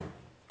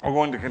We're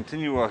going to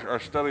continue our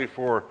study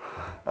for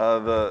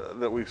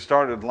that we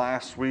started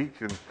last week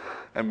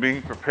and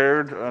being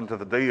prepared unto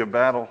the day of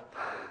battle.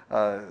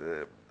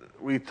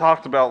 We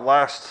talked about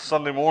last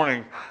Sunday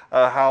morning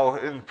how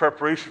in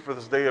preparation for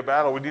this day of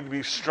battle we need to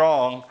be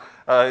strong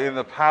in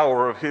the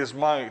power of His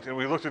might. And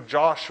we looked at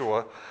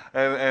Joshua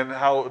and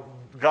how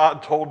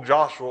God told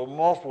Joshua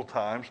multiple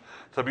times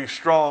to be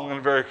strong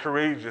and very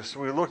courageous.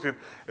 We looked at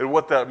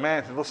what that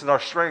meant. And listen, our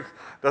strength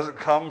doesn't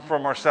come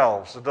from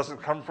ourselves. It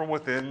doesn't come from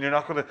within. You're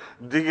not going to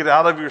dig it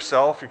out of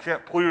yourself. You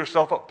can't pull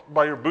yourself up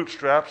by your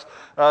bootstraps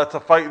to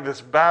fight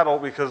this battle,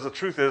 because the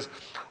truth is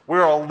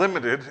we're all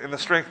limited in the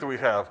strength that we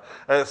have.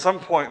 At some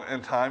point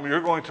in time,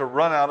 you're going to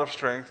run out of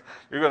strength.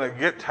 You're going to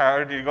get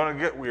tired. You're going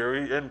to get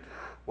weary. And,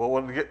 well,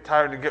 when you get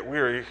tired and get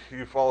weary,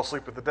 you fall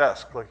asleep at the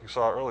desk, like you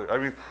saw earlier. I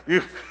mean,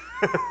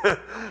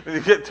 when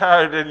you get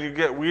tired and you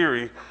get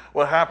weary,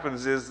 what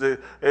happens is that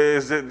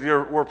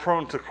we're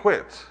prone to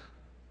quit.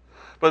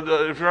 But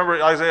if you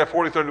remember, Isaiah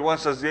 40:31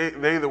 says,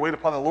 they that wait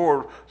upon the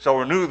Lord shall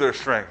renew their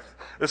strength.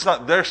 It's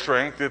not their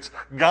strength, it's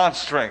God's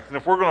strength. And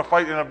if we're going to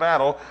fight in a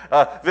battle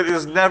that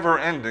is never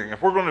ending,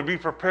 if we're going to be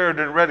prepared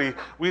and ready,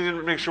 we need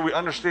to make sure we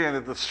understand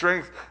that the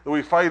strength that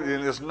we fight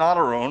in is not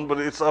our own, but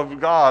it's of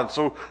God.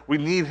 So we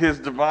need His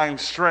divine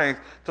strength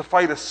to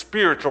fight a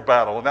spiritual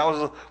battle. And that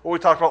was what we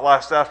talked about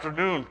last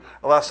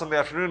Sunday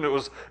afternoon.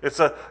 It's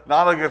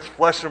not against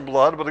flesh and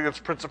blood, but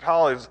against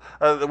principalities.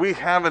 That we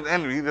have an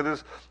enemy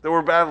that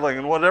we're battling.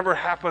 And whatever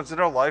happens in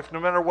our life,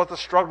 no matter what the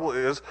struggle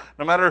is,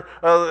 no matter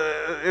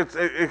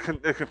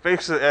it can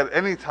face it at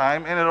any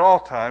time and at all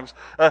times.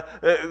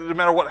 No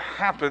matter what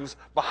happens,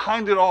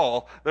 behind it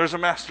all, there's a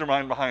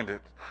mastermind behind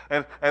it.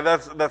 And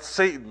that's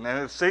Satan.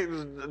 And it's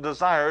Satan's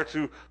desire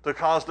to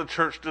cause the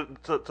church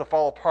to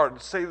fall apart.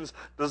 It's Satan's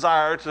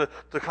desire to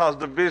cause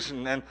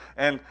division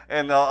and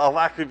a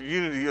lack of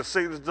unity. It's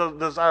Satan's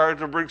desire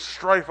to bring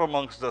strife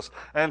amongst us.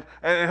 And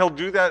he'll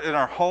do that in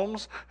our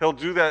homes. He'll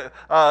do that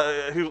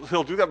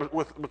he'll do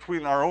that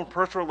between our own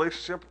personal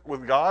relationship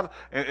with God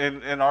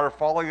and our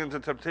falling into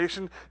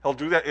temptation. He'll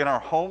do that in our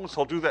homes.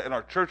 He'll do that in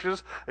our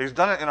churches. He's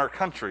done it in our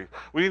country.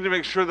 We need to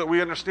make sure that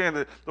we understand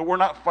that we're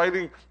not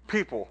fighting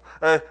people.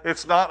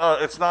 It's not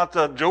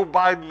Joe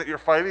Biden that you're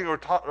fighting, or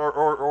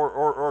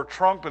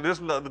Trump. It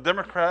isn't the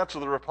Democrats or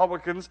the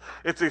Republicans.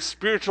 It's a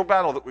spiritual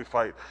battle that we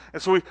fight.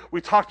 And so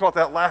we talked about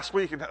that last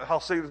week, and how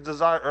Satan's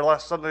desire, or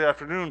last Sunday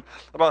afternoon,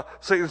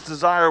 about Satan's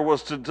desire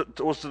was to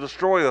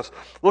destroy us.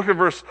 Look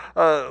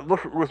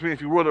with me,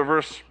 if you would, at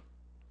verse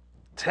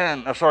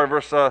 13.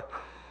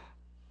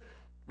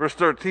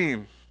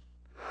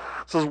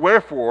 It says,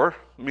 wherefore,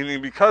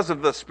 meaning because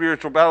of the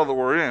spiritual battle that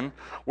we're in,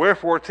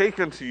 wherefore take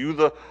unto you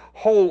the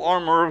whole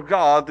armor of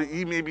God, that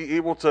ye may be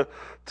able to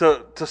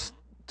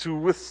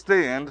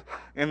withstand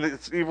in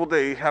this evil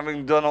day,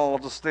 having done all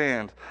to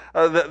stand.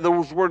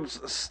 Those words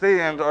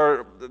 "stand"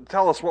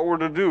 tell us what we're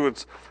to do.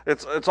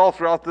 It's all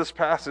throughout this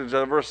passage.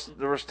 Verse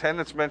 10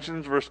 it's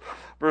mentioned. Verse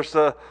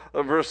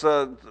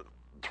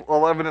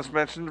 11 is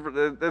mentioned.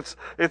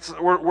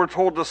 We're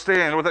told to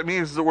stand. What that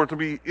means is that we're to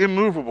be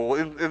immovable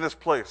in this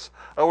place.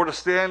 We're to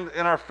stand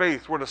in our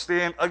faith. We're to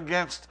stand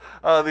against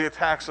the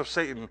attacks of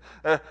Satan.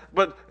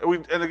 But we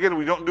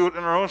don't do it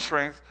in our own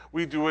strength.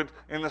 We do it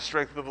in the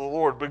strength of the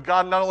Lord. But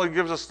God not only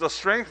gives us the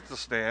strength to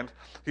stand,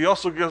 He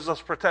also gives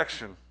us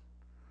protection.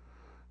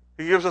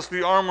 He gives us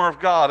the armor of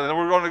God, and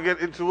we're going to get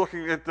into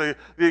looking at the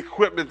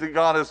equipment that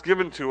God has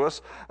given to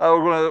us.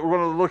 We're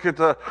going to look at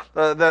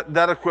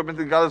that equipment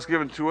that God has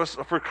given to us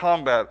for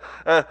combat,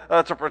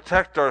 to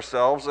protect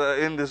ourselves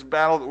in this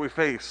battle that we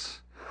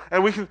face.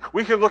 And we can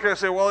look at it and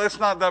say, well, it's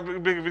not that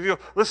big of a deal.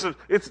 Listen,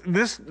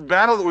 this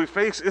battle that we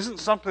face isn't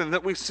something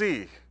that we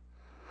see.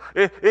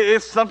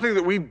 It's something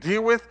that we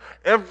deal with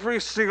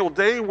every single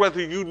day,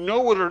 whether you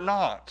know it or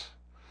not.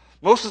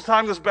 Most of the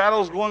time, this battle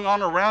is going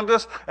on around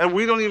us, and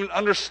we don't even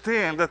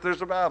understand that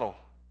there's a battle.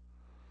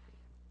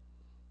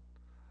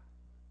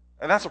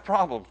 And that's a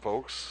problem,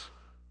 folks.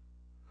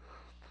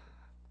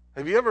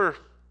 How many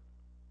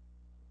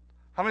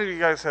of you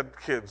guys had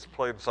kids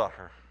playing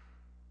soccer?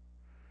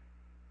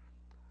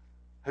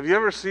 Have you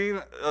ever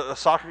seen a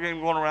soccer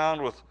game going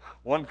around with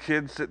one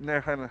kid sitting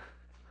there kind of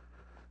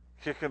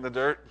kicking the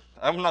dirt?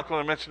 I'm not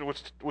going to mention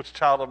which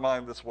child of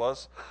mine this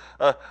was,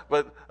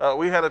 but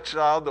we had a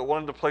child that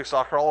wanted to play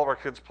soccer. All of our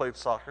kids played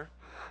soccer,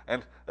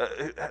 and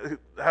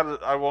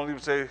I won't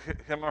even say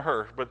him or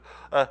her, but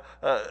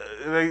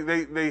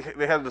they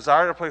had a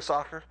desire to play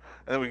soccer,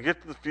 and then we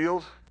get to the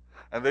field,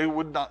 and they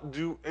would not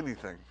do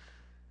anything.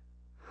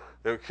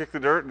 They would kick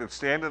the dirt and they'd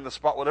stand in the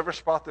spot, whatever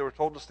spot they were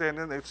told to stand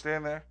in, they'd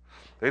stand there.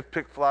 They'd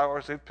pick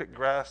flowers, they'd pick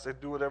grass, they'd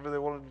do whatever they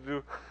wanted to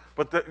do.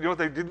 But you know what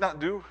they did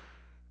not do?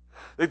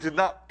 They did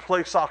not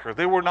play soccer.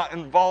 They were not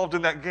involved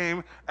in that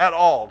game at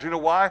all. Do you know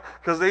why?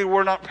 Because they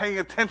were not paying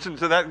attention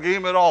to that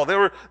game at all. They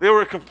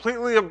were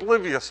completely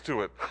oblivious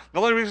to it.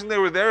 The only reason they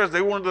were there is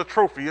they wanted the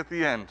trophy at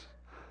the end.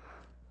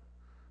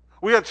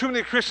 We have too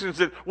many Christians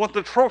that want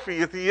the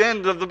trophy at the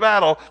end of the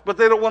battle, but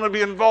they don't want to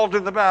be involved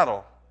in the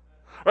battle.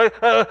 right?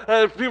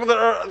 People that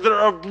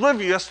are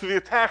oblivious to the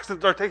attacks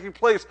that are taking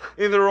place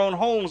in their own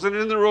homes and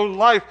in their own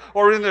life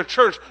or in their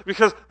church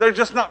because they're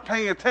just not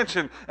paying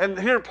attention. And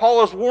here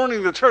Paul is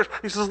warning the church.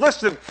 He says,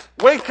 listen,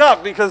 wake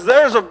up because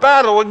there's a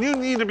battle and you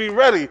need to be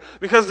ready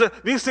because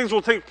these things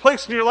will take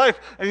place in your life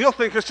and you'll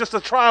think it's just a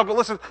trial. But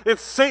listen,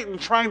 it's Satan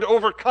trying to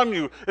overcome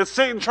you. It's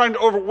Satan trying to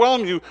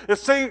overwhelm you.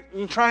 It's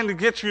Satan trying to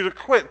get you to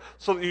quit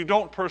so that you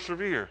don't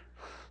persevere,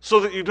 so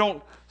that you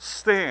don't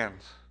stand.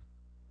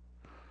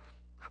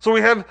 So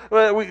we're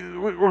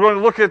going to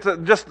look at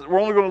we're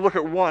only going to look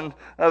at one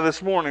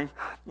this morning,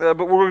 but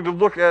we're going to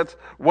look at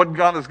what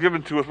God has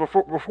given to us.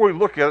 Before we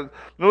look at it,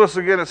 notice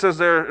again it says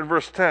there in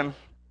verse 11,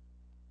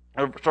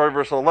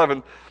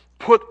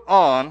 put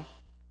on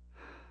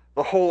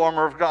the whole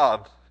armor of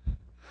God.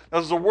 Now,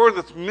 there's a word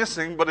that's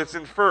missing, but it's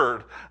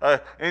inferred.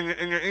 In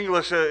your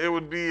English, it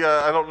would be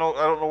I don't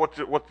know what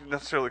you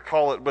necessarily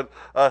call it, but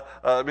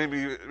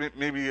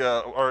maybe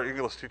our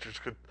English teachers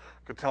could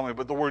tell me.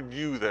 But the word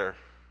 "you" there,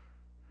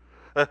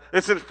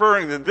 it's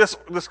inferring that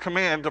this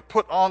command to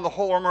put on the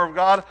whole armor of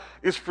God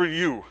is for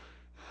you.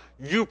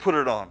 You put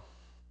it on.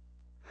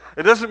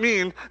 It doesn't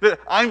mean that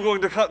I'm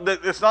going to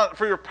that it's not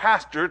for your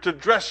pastor to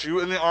dress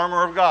you in the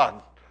armor of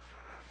God.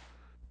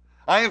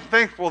 I am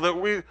thankful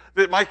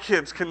that my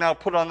kids can now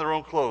put on their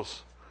own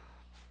clothes,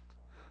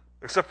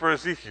 except for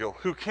Ezekiel,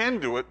 who can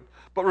do it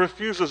but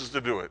refuses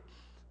to do it.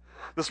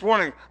 This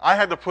morning, I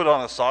had to put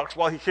on his socks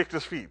while he kicked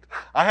his feet.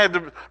 I had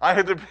to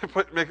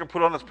make him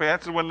put on his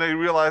pants, and when they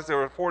realized they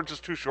were 4 inches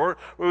too short,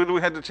 we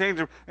had to change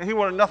them, and he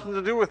wanted nothing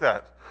to do with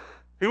that.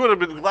 He would have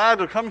been glad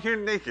to come here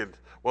naked,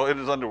 well, in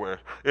his underwear,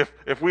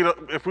 if we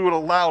would have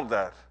allowed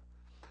that.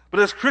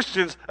 But as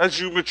Christians, as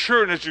you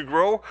mature and as you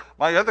grow,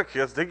 my other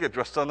kids, they get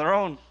dressed on their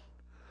own.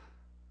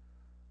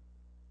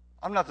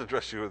 I'm not to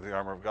dress you in the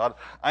armor of God.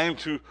 I am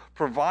to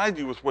provide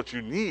you with what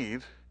you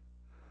need.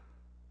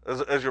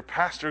 As your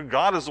pastor,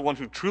 God is the one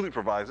who truly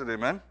provides it,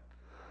 amen?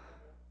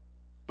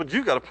 But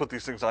you got to put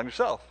these things on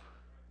yourself.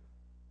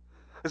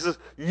 It says,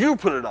 you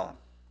put it on.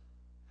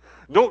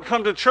 Don't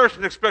come to church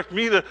and expect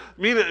me to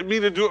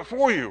do it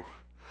for you.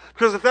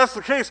 Because if that's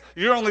the case,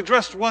 you're only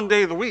dressed one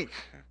day of the week.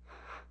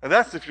 And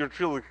that's if you're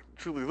truly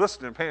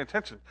listening and paying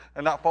attention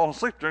and not falling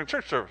asleep during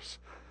church service.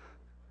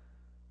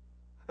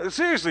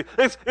 Seriously,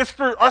 it's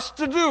for us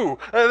to do.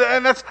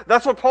 And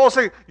that's what Paul is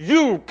saying.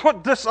 You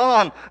put this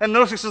on. And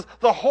notice he says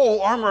the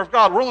whole armor of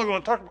God. We're only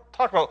going to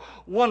talk about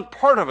one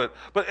part of it.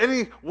 But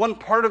any one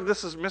part of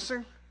this is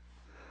missing,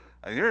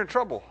 and you're in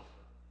trouble.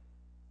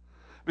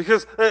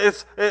 Because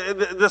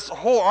this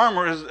whole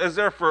armor is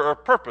there for a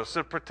purpose.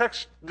 It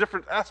protects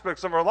different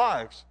aspects of our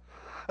lives.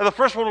 And the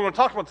first one we're going to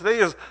talk about today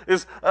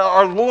is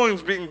our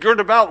loins being girt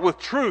about with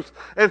truth.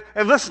 And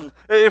listen,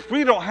 if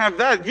we don't have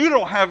that, you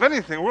don't have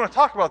anything. We're going to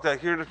talk about that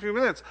here in a few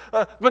minutes.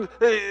 But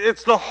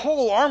it's the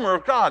whole armor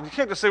of God. You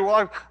can't just say,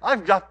 well,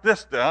 I've got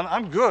this down.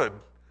 I'm good.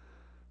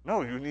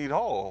 No, you need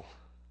all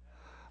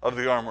of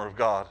the armor of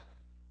God.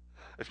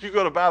 If you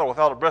go to battle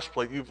without a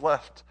breastplate, you've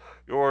left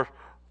your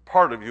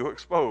part of you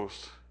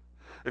exposed.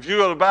 If you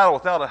go to battle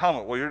without a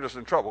helmet, well, you're just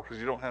in trouble because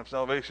you don't have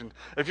salvation.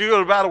 If you go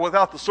to battle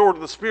without the sword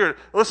of the Spirit,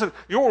 listen,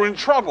 you're in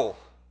trouble.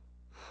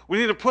 We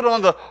need to put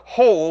on the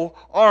whole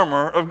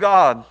armor of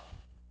God.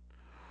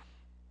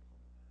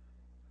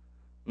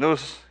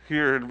 Notice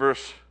here in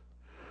verse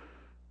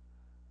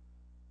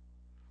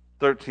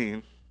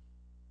 13,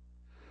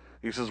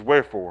 he says,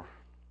 wherefore.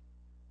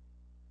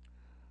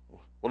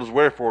 What does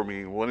wherefore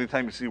mean? Well,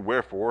 anytime you see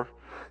wherefore,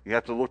 you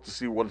have to look to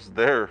see what it's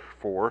there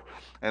for.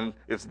 And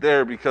it's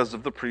there because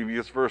of the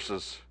previous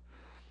verses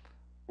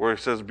where it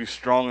says, be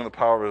strong in the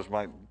power of his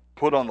might.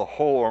 Put on the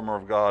whole armor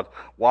of God.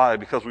 Why?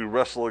 Because we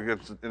wrestle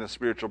in a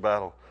spiritual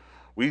battle.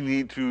 We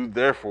need to,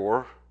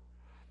 therefore,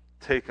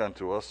 take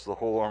unto us the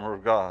whole armor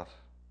of God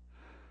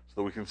so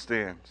that we can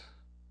stand.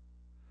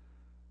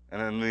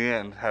 And in the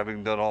end,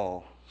 having done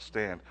all,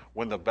 stand.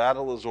 When the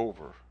battle is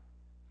over,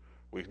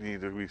 we need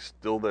to be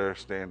still there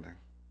standing.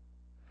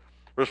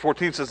 Verse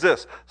 14 says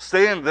this,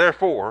 stand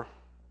therefore,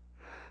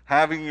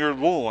 having your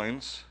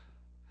loins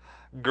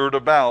girt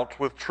about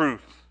with truth.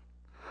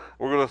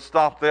 We're going to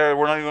stop there.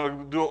 We're not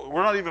even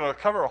going to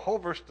cover a whole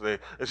verse today.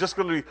 It's just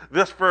going to be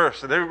this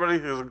verse, and everybody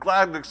is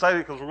glad and excited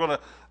because we're going to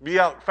be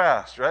out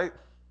fast, right?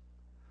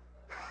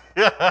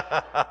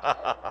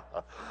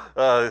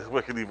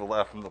 Wicked evil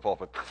laugh from the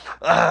pulpit.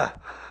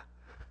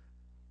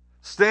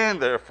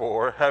 Stand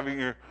therefore, having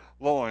your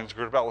loins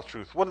girt about with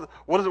truth. What is it?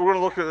 We're going to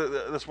look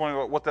at this morning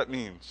about what that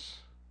means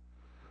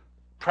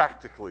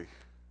practically,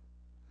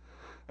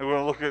 and we're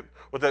going to look at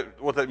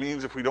what that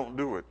means if we don't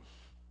do it.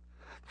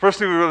 First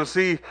thing we're going to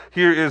see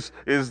here is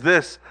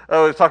this.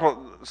 Let's talk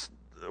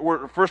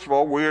about. First of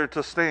all, we're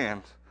to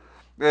stand.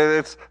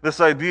 It's this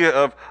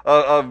idea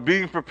of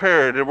being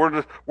prepared, and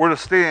we're to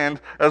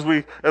stand as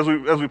we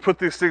put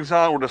these things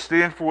on. We're to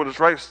stand for what is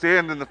right,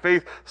 stand in the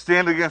faith,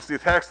 stand against the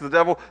attacks of the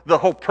devil. The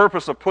whole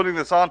purpose of putting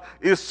this on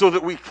is so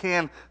that we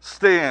can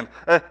stand.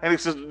 And he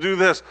says, do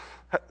this,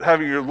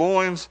 having your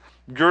loins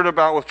girt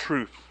about with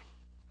truth.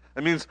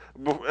 It means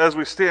as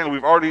we stand,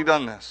 we've already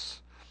done this.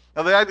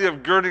 Now, the idea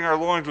of girding our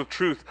loins with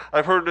truth,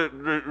 I've heard it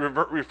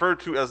referred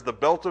to as the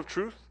belt of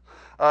truth.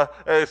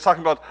 It's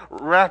talking about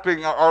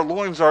wrapping our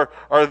loins are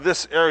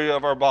this area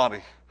of our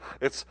body.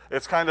 It's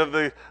kind of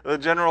the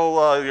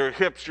general your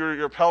hips,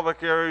 your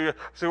pelvic area.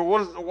 So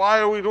why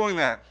are we doing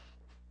that?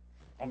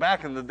 Well,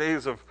 back in the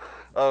days of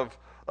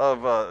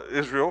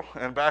Israel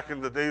and back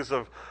in the days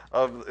of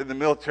in the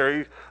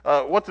military,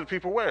 what did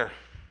people wear?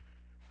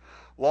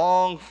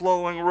 Long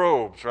flowing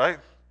robes, right?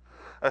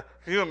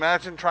 Can you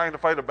imagine trying to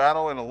fight a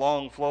battle in a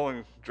long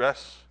flowing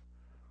dress?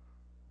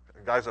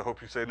 Guys, I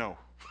hope you say no.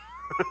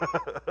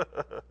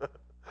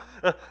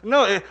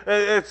 No,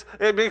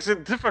 it makes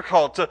it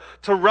difficult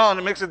to run.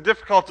 It makes it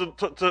difficult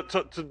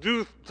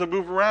to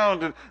move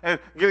around and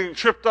getting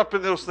tripped up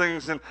in those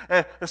things. And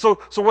so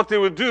what they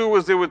would do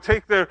was they would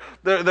take their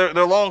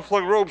long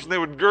flowing robes and they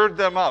would gird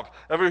them up.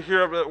 Ever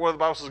hear where the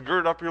Bible says,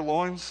 "Gird up your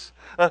loins"?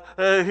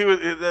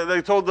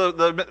 They told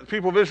the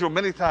people of Israel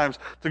many times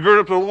to gird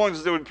up their loins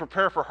as they would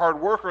prepare for hard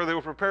work or they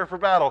would prepare for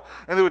battle.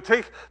 And they would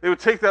take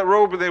that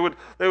robe and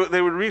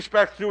they would reach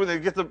back through and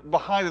they'd get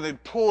behind and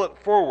they'd pull it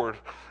forward.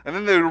 And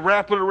then they would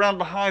wrap it around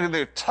behind and they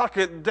would tuck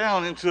it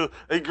down into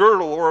a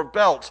girdle or a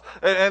belt.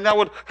 And that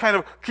would kind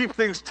of keep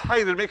things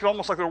tight and make it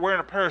almost like they're wearing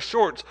a pair of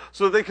shorts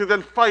so that they could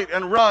then fight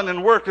and run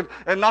and work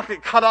and not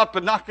get cut up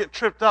and not get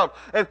tripped up.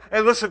 And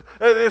listen,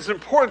 it's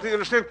important to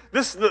understand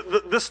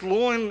this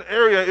loin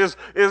area is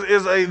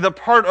the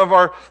part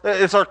of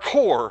it's our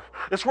core.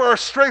 It's where our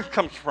strength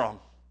comes from.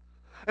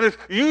 And if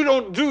you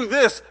don't do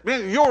this,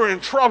 man, you're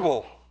in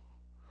trouble.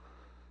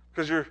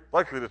 Because you're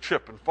likely to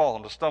trip and fall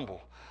and to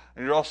stumble.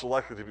 And you're also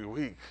likely to be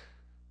weak.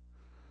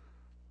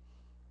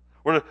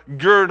 We're to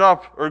gird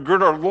up or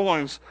gird our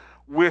loins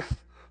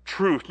with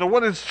truth. Now,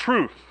 what is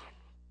truth?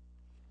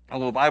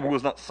 Although the Bible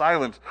is not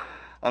silent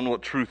on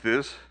what truth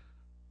is,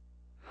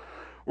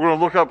 we're going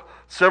to look up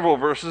several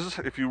verses,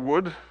 if you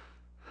would.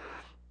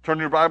 Turn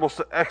your Bibles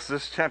to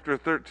Exodus chapter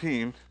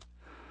 13.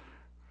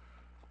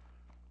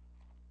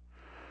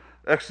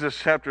 Exodus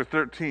chapter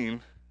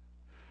 13.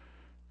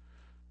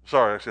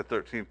 Sorry, I said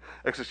 13.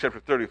 Exodus chapter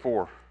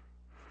 34.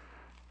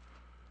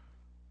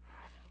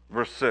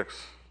 Verse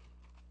 6.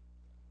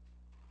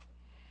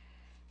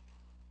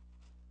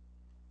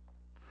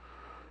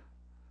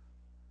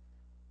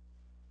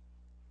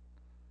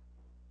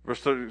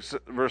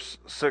 Verse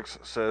 6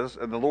 says,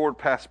 "And the Lord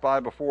passed by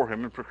before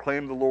him and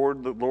proclaimed the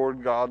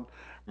Lord God,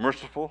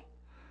 merciful,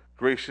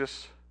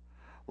 gracious,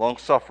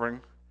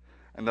 long-suffering,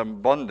 and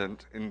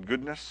abundant in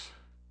goodness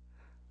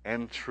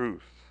and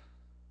truth."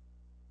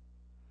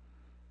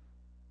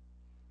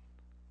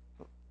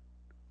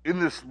 In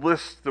this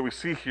list that we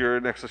see here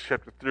in Exodus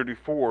chapter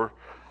 34,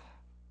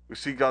 we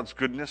see God's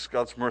goodness,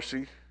 God's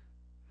mercy,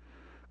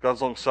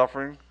 God's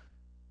long-suffering.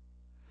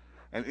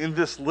 And in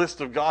this list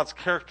of God's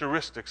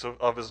characteristics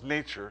of his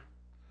nature,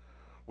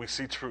 we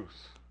see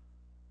truth.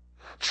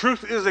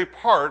 Truth is a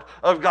part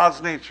of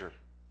God's nature.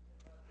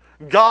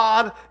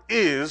 God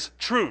is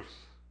truth.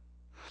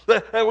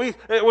 When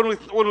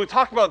we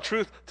talk about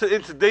truth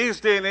in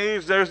today's day and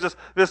age, there's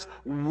this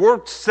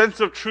warped sense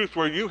of truth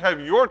where you have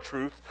your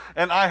truth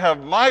and I have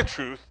my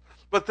truth,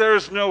 but there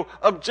is no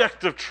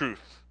objective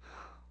truth.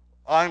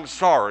 I'm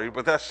sorry,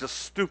 but that's just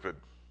stupid.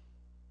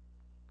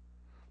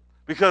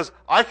 Because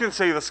I can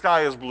say the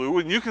sky is blue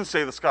and you can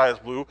say the sky is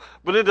blue,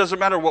 but it doesn't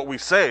matter what we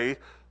say.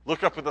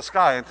 Look up at the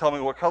sky and tell me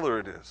what color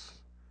it is.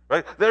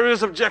 Right? There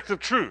is objective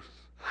truth.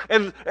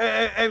 And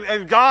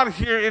God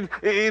here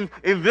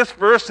in this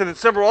verse and in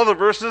several other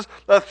verses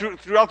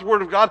throughout the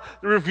Word of God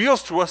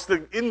reveals to us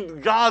that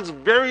in God's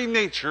very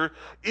nature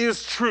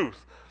is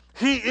truth.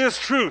 He is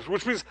truth,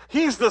 which means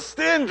He's the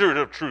standard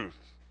of truth.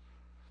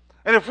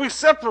 And if we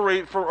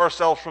separate from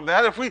ourselves from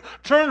that, if we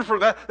turn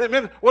from that,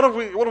 then what have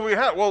we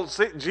had? Well,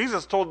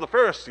 Jesus told the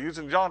Pharisees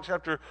in John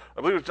chapter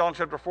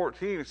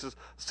 14, he says,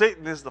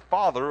 Satan is the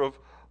father of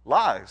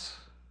lies.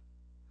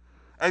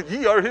 And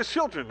ye are his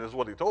children, is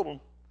what he told them.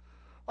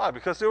 Why?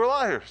 Because they were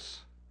liars.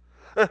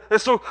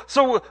 So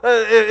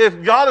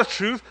if God is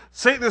truth,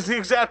 Satan is the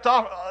exact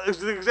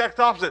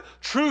opposite.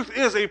 Truth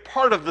is a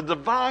part of the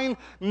divine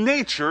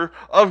nature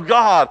of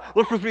God.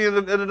 Look with me in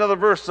another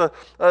verse,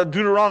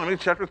 Deuteronomy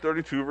chapter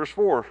 32, verse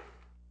 4.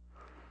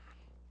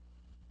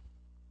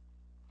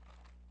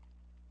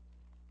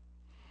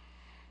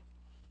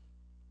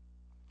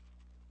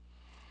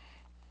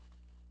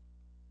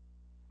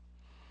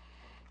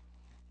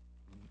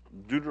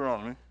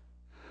 Deuteronomy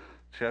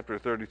chapter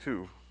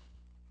 32.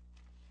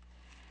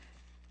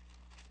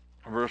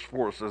 Verse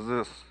 4 says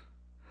this: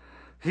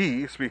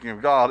 He, speaking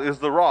of God, is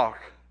the rock.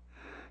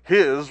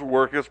 His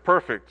work is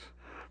perfect.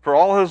 For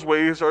all his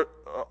ways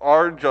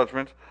are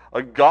judgment,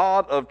 a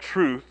God of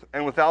truth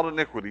and without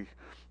iniquity.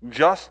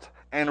 Just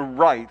and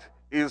right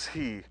is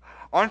he.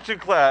 Aren't you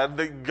glad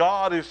that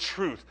God is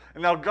truth?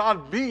 And now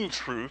God being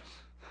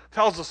truth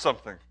tells us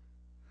something.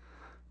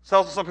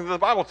 Tells us something that the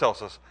Bible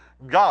tells us.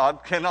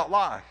 God cannot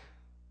lie.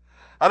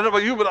 I don't know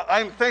about you, but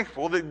I'm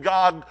thankful that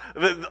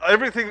that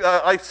everything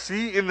I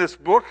see in this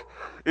book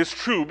is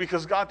true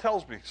because God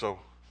tells me so.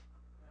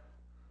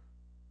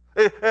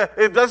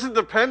 It doesn't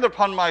depend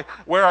upon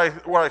where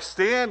I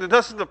stand. It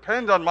doesn't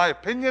depend on my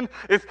opinion.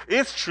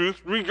 It's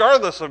truth,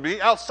 regardless of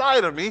me,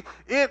 outside of me.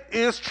 It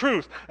is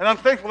truth. And I'm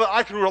thankful that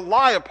I can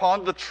rely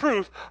upon the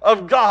truth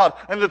of God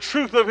and the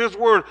truth of His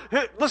Word.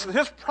 Listen,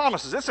 His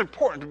promises, it's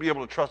important to be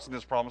able to trust in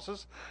His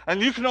promises.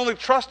 And you can only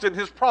trust in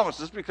His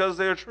promises because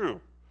they are true.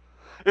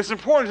 It's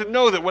important to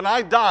know that when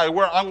I die,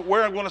 where I'm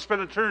going to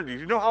spend eternity.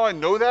 You know how I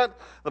know that?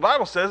 The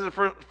Bible says in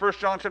 1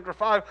 John chapter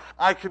 5,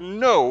 I can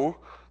know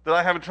that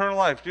I have eternal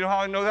life. Do you know how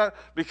I know that?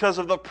 Because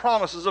of the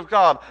promises of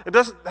God. It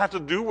doesn't have to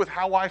do with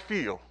how I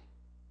feel.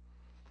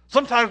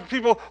 Sometimes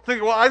people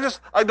think, well,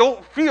 I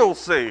don't feel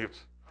saved.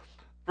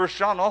 1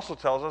 John also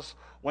tells us,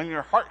 when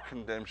your heart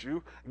condemns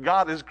you,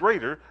 God is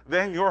greater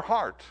than your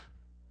heart.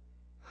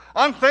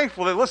 I'm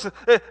thankful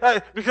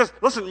that, because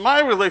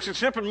my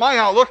relationship and my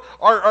outlook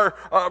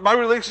my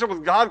relationship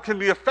with God can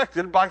be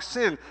affected by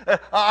sin.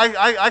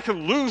 I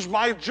can lose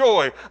my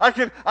joy. I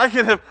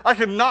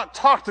can not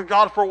talk to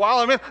God for a while.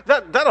 I mean,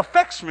 that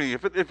affects me.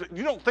 If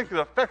you don't think it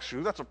affects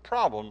you, that's a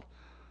problem.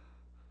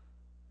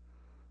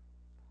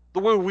 The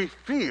way we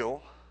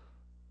feel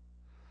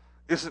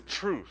isn't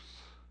truth.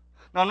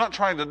 Now, I'm not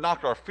trying to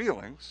knock our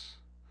feelings.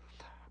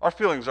 Our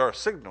feelings are a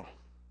signal.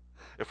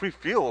 If we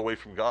feel away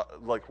from God,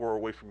 like we're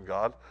away from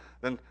God,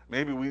 then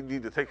maybe we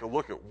need to take a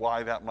look at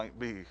why that might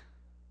be.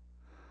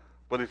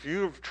 But if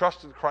you've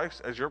trusted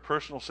Christ as your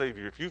personal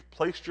Savior, if you've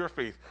placed your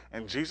faith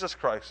in Jesus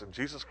Christ and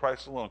Jesus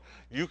Christ alone,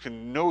 you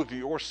can know that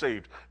you're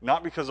saved,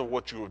 not because of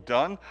what you have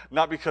done,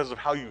 not because of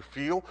how you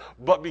feel,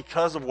 but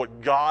because of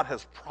what God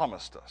has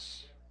promised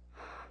us.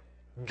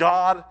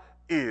 God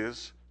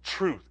is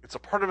truth. It's a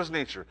part of His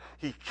nature.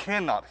 He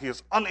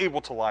is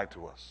unable to lie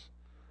to us.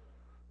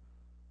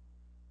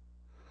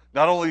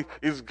 Not only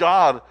is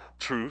God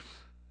truth,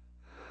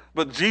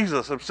 but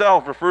Jesus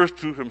Himself refers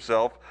to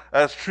Himself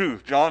as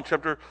truth. John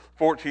chapter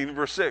 14,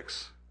 verse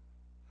 6.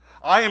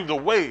 I am the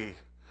way,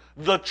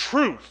 the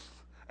truth,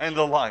 and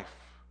the life.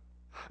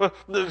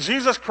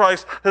 Jesus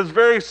Christ, His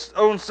very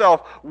own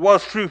self,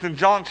 was truth. In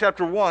John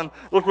chapter 1,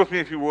 look with me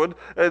if you would.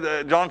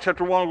 John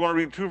chapter 1, we're going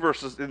to read two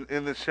verses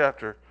in this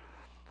chapter.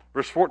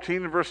 Verse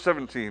 14 and verse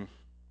 17.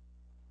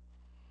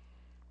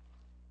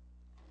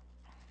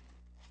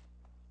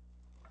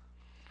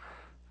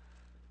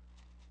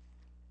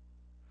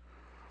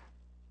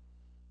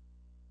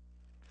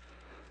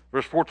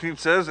 Verse 14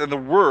 says, and the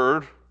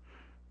Word,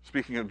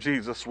 speaking of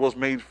Jesus, was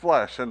made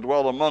flesh and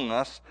dwelt among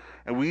us,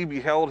 and we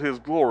beheld His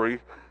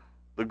glory,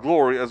 the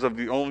glory as of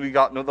the only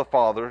begotten of the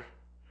Father,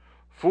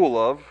 full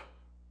of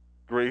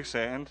grace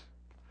and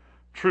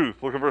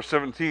truth. Look at verse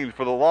 17.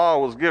 For the law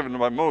was given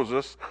by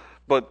Moses,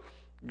 but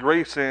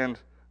grace and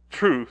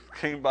truth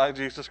came by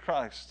Jesus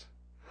Christ.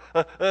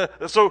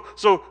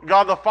 So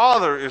God the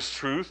Father is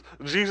truth,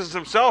 Jesus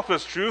Himself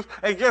is truth,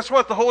 and guess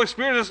what? The Holy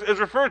Spirit is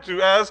referred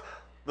to as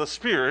the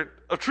Spirit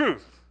of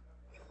truth.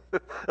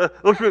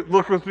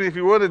 Look with me, if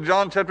you would, in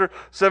John chapter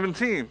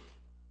 17.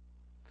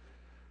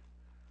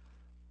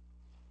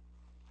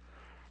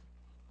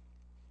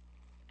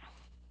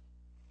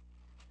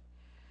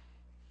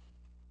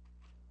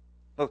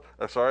 Oh,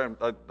 sorry,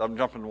 I'm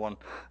jumping one.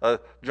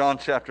 John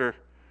chapter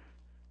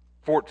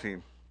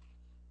 14.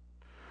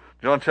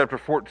 John chapter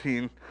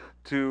 14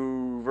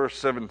 to verse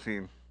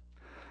 17.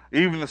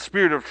 Even the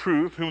Spirit of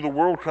truth, whom the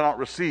world cannot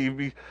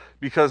receive,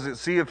 because it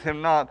seeth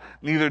Him not,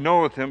 neither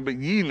knoweth Him, but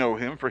ye know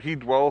Him, for He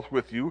dwelleth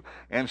with you,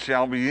 and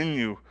shall be in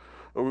you.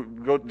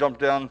 Jump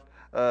down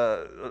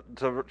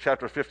to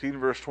chapter 15,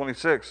 verse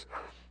 26.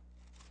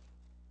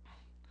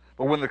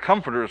 But when the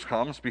Comforter is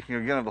come, speaking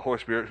again of the Holy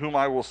Spirit, whom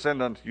I will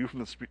send unto you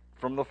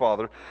from the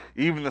Father,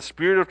 even the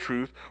Spirit of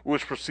truth,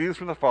 which proceeds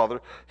from the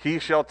Father, He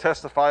shall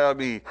testify of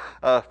me.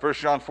 1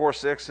 John 4,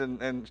 6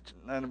 and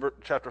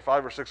chapter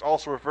 5 or 6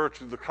 also refer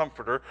to the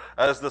Comforter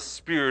as the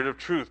Spirit of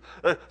truth.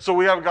 So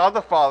we have God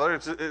the Father,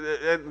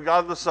 and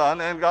God the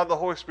Son, and God the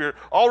Holy Spirit,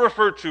 all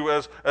referred to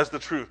as the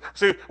truth.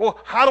 See, well,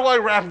 how do I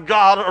wrap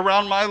God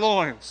around my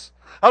loins?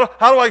 How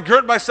do I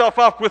girt myself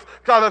up with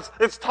God?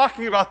 It's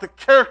talking about the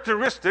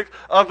characteristic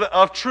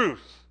of truth.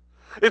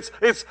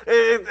 It's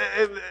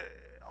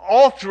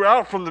all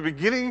throughout, from the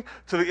beginning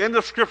to the end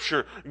of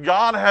Scripture,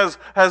 God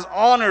has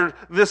honored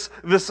this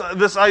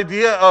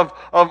idea of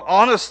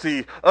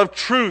honesty, of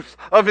truth,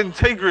 of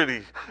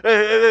integrity.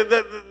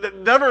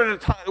 Never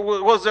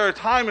was there a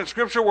time in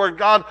Scripture where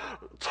God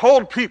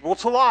told people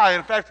to lie.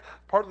 In fact,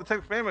 part of the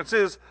Ten Commandments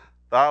is,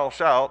 thou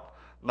shalt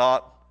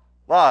not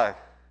lie.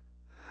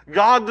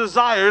 God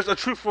desires a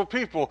truthful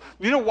people.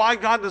 You know why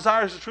God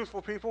desires a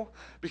truthful people?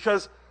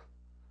 Because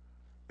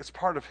it's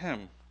part of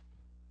Him.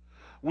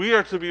 We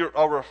are to be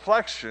a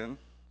reflection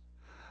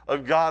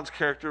of God's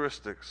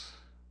characteristics.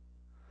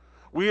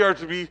 We are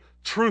to be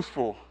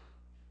truthful.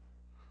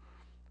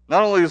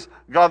 Not only is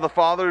God the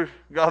Father,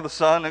 God the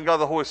Son, and God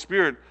the Holy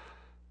Spirit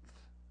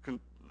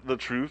the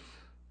truth.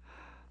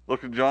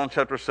 Look at John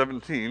chapter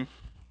 17,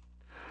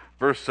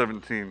 verse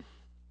 17.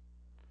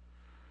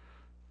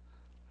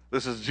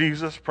 This is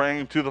Jesus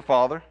praying to the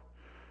Father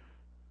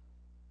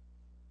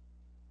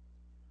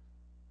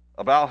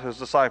about His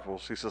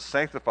disciples. He says,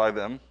 sanctify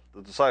them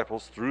the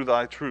disciples, through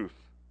thy truth.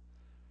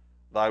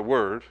 Thy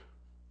word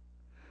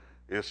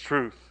is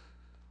truth.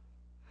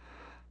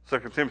 2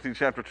 Timothy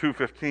chapter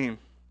 2:15.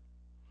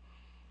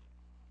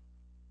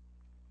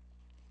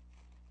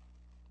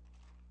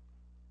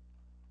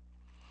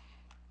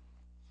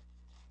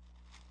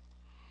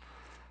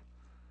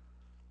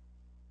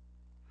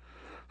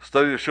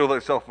 Study to show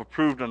thyself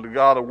approved unto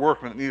God, a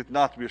workman that needeth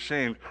not to be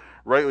ashamed,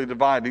 rightly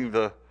dividing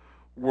the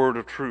word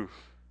of truth.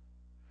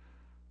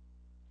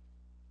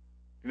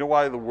 You know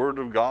why the word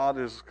of God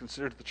is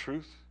considered the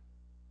truth?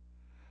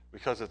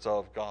 Because it's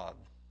of God.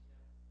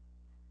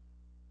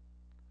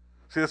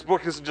 See, this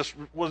book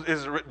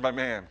isn't written by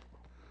man.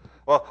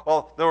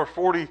 Well, there were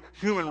 40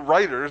 human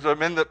writers,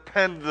 men that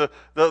penned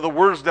the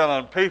words down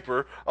on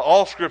paper.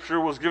 All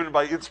Scripture was given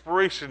by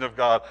inspiration of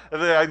God.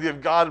 And the idea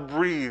of God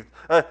breathed.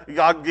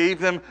 God gave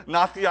them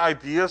not the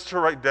ideas to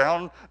write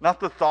down, not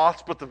the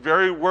thoughts, but the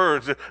very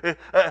words.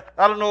 I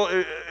don't know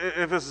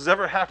if this has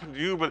ever happened to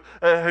you, but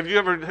have you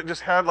ever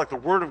just had like the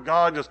Word of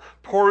God just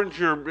pour into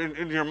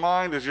your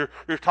mind as you're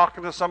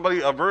talking to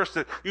somebody, a verse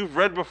that you've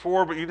read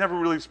before, but you never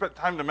really spent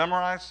time to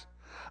memorize?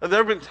 There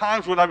have been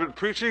times when I've been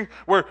preaching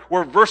where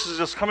verses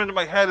just come into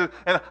my head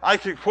and I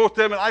can quote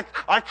them, and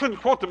I couldn't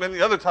quote them any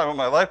other time in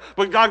my life,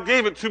 but God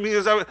gave it to me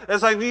as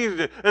I needed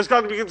it. As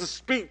God begins to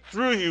speak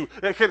through you.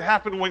 It can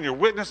happen when you're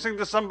witnessing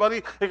to somebody.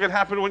 It can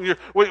happen when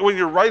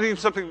you're writing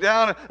something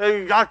down.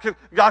 God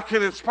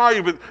can inspire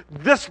you, but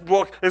this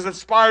book is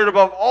inspired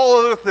above all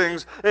other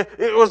things.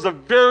 It was the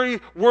very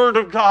Word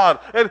of God,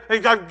 and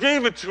God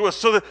gave it to us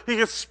so that He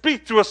could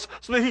speak to us,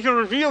 so that He can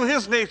reveal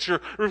His nature,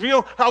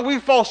 reveal how we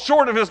fall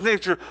short of His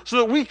nature, so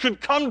that we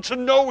could come to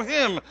know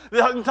Him.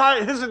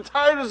 His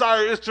entire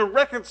desire is to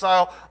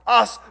reconcile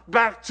us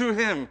back to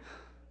Him.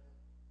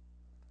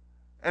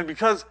 And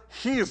because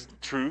He is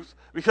truth,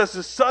 because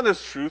His Son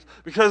is truth,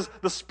 because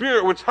the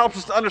Spirit which helps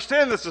us to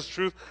understand this is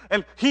truth,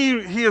 and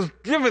He has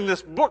given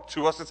this book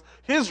to us, it's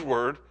His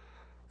Word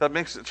that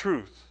makes it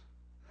truth.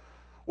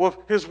 Well,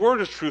 if His Word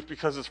is truth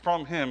because it's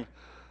from Him,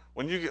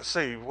 when you get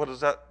saved,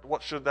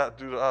 what should that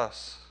do to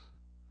us?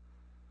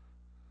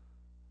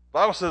 The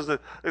Bible says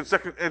that in 2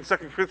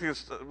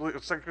 Corinthians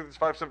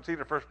 5:17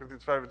 or 1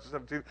 Corinthians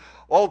 5:17,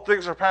 old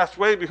things are passed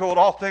away, behold,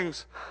 all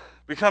things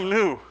become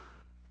new.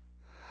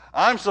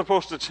 I'm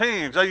supposed to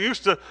change. I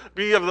used to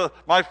be of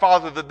my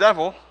father, the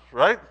devil,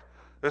 right?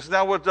 Isn't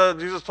that what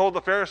Jesus told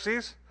the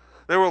Pharisees?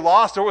 They were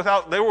lost. They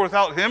were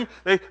without Him.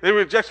 They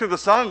rejected the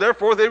Son.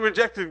 Therefore, they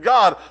rejected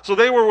God. So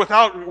they were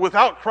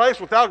without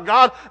Christ, without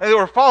God, and they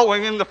were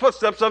following in the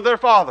footsteps of their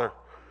father,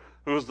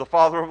 who is the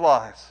father of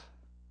lies.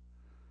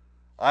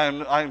 I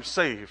am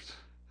saved.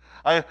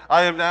 I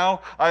am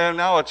now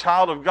a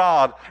child of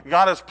God.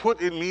 God has put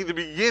in me the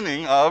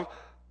beginning of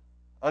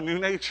a new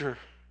nature.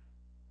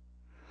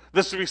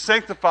 This to be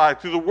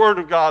sanctified through the Word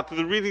of God, through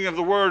the reading of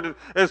the Word,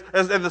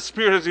 and the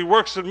Spirit as He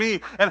works in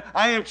me. And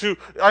I am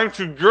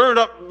to gird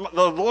up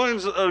the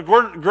loins,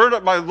 gird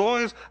up my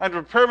loins, and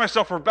to prepare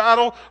myself for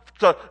battle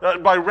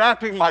by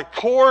wrapping my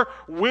core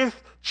with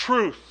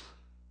truth.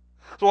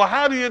 So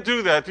how do you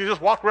do that? Do you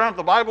just walk around with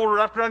the Bible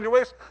wrapped around your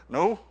waist?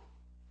 No.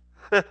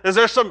 Is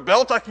there some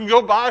belt I can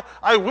go buy?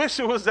 I wish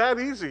it was that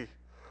easy.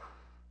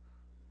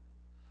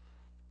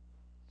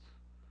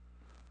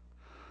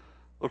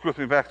 Look with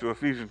me back to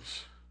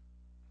Ephesians.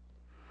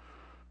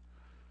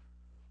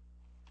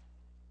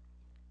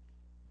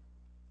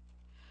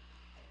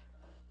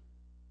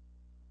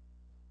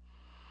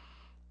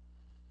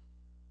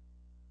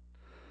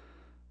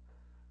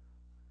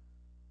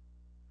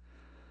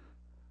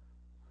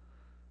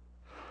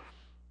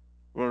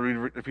 We're going to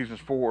read Ephesians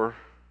 4.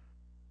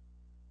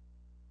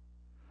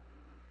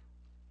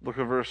 Look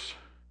at verse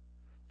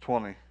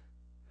 20.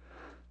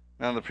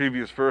 Now in the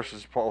previous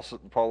verses, Paul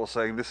is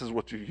saying, this is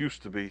what you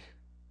used to be.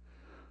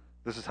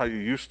 This is how you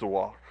used to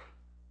walk.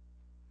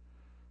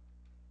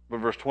 But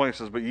verse 20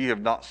 says, but ye have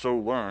not so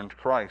learned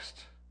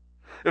Christ.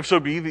 If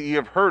so be that ye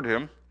have heard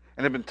Him,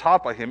 and have been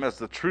taught by Him, as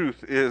the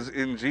truth is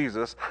in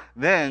Jesus,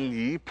 then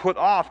ye put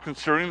off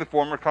concerning the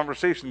former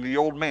conversation the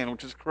old man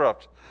which is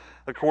corrupt,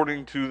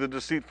 according to the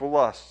deceitful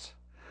lusts,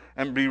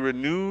 and be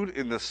renewed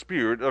in the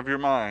spirit of your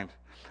mind,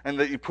 and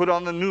that you put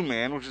on the new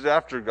man, which is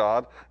after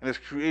God, and is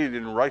created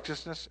in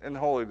righteousness and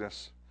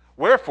holiness.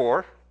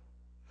 Wherefore,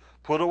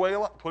 putting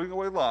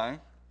away lying,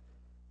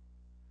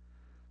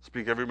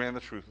 speak every man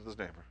the truth with his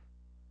neighbor.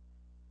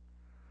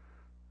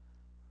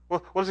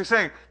 Well, what is he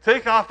saying?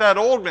 Take off that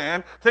old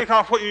man, take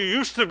off what you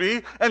used to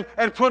be,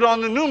 and put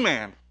on the new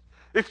man.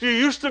 If you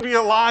used to be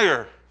a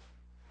liar,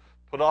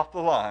 put off the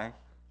lying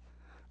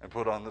and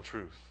put on the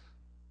truth.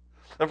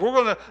 If we're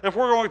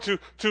going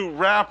to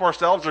wrap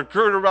ourselves or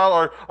gird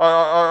around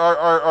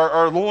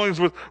our loins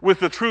with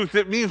the truth,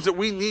 it means that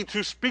we need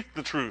to speak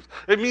the truth.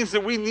 It means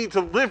that we need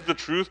to live the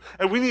truth,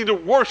 and we need to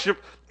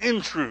worship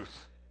in truth.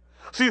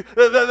 See,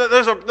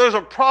 there's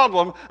a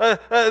problem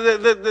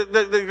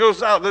that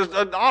goes out. There's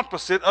an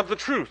opposite of the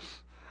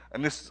truth,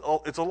 and it's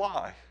a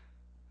lie.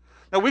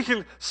 Now we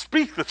can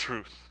speak the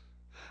truth,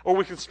 or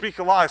we can speak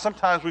a lie.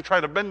 Sometimes we try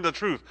to bend the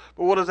truth,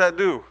 but what does that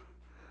do?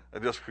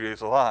 It just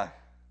creates a lie.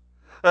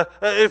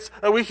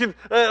 We can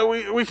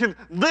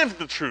live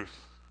the truth.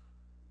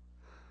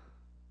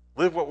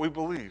 Live what we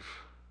believe.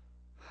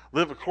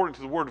 Live according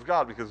to the Word of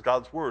God, because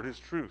God's Word is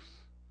truth.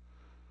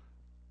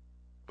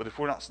 But if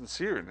we're not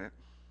sincere in it,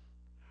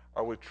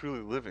 are we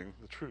truly living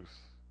the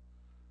truth?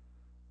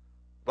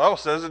 The Bible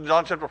says in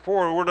John chapter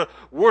 4, we're to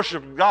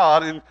worship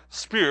God in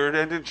spirit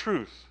and in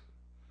truth.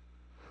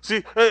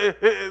 See,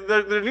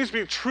 there needs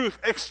to be truth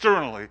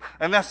externally,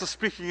 and that's the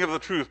speaking of the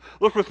truth.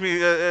 Look with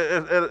me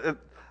at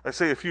I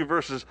say a few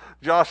verses.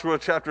 Joshua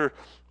chapter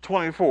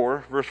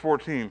 24, verse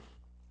 14.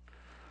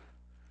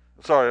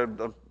 Sorry,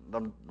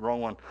 I'm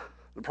wrong one.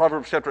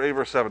 Proverbs chapter 8,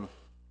 verse 7.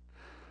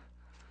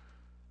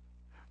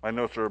 My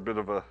notes are a bit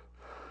of a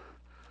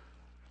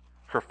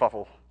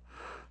kerfuffle,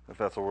 if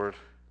that's a word.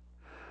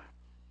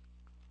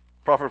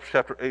 Proverbs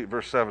chapter 8,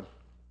 verse 7. It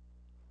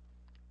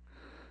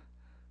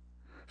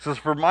says,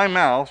 "For my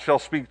mouth shall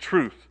speak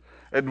truth,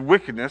 and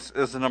wickedness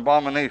is an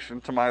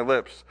abomination to my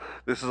lips."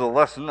 This is a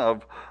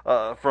lesson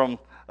from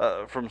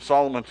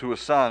Solomon to his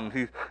son.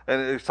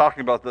 He's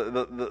talking about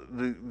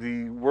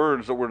the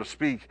words that we're to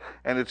speak,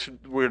 and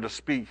we're to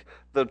speak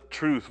the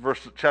truth.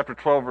 Chapter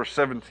 12, verse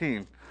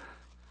 17.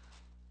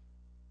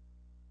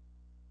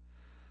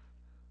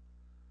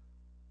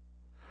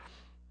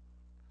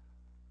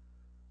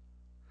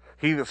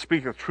 "He that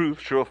speaketh truth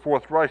showeth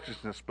forth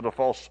righteousness, but a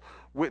false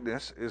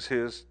witness is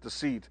his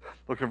deceit."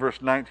 Look at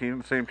verse 19 in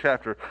the same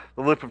chapter.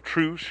 "The lip of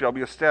truth shall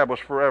be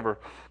established forever,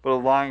 but a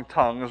lying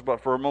tongue is but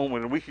for a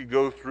moment." And we could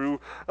go through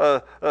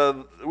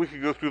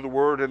the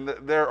Word, and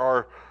there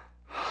are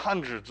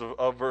hundreds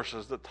of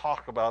verses that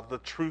talk about the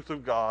truth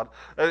of God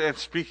and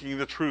speaking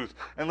the truth.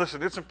 And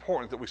listen, it's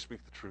important that we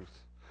speak the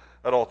truth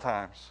at all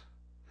times.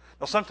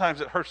 Now, sometimes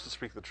it hurts to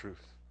speak the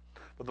truth,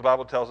 but the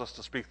Bible tells us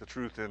to speak the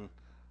truth in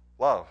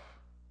love.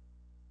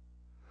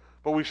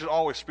 But we should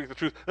always speak the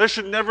truth. This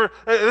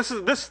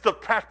is the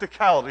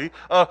practicality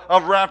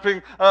of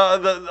wrapping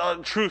the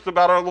truth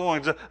about our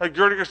loins,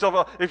 girding yourself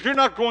up. If you're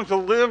not going to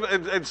live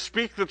and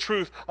speak the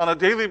truth on a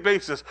daily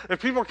basis,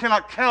 if people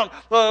cannot count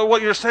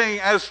what you're saying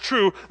as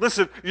true,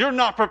 listen, you're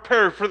not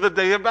prepared for the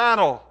day of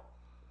battle.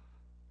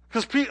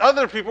 Because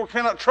other people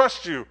cannot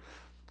trust you.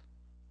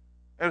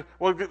 And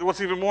what's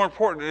even more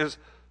important is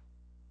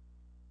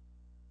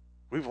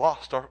we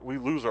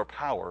lose our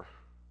power.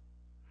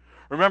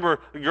 Remember,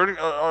 girding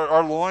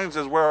our loins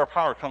is where our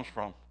power comes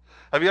from.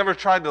 Have you ever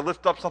tried to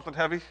lift up something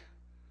heavy?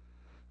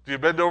 Do you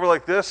bend over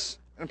like this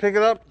and pick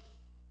it up?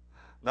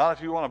 Not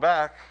if you want to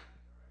back.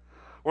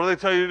 What do they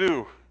tell you to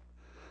do?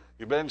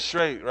 You bend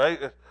straight,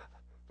 right? Don't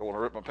want to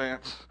rip my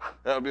pants.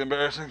 That would be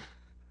embarrassing.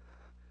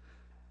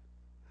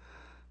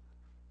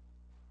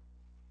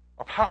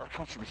 Our power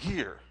comes from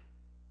here.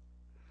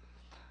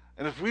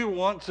 And if we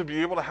want to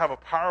be able to have a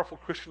powerful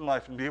Christian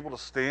life and be able to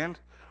stand,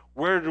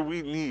 where do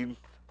we need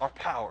our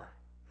power?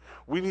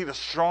 We need a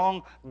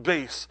strong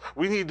base.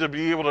 We need to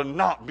be able to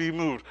not be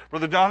moved.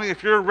 Brother Donnie,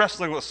 if you're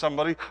wrestling with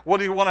somebody, what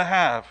do you want to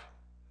have?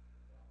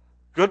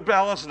 Good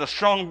balance and a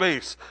strong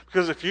base.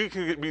 Because if you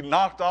can be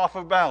knocked off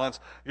of balance,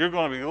 you're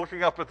going to be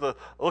looking up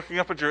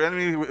at your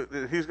enemy.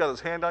 He's got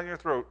his hand on your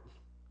throat.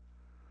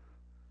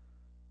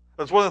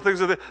 That's one of the things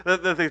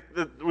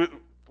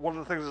one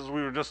of the things is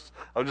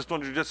I was just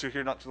doing jiu-jitsu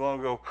here not too long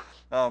ago.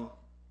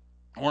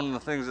 One of the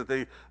things that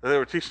they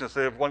were teaching us,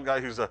 they have one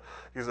guy he's a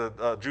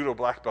judo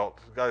black belt.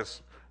 The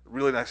guy's a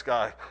really nice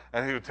guy,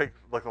 and he would take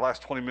like the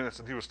last 20 minutes,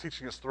 and he was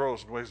teaching us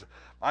throws in ways.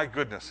 My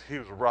goodness, he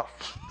was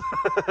rough.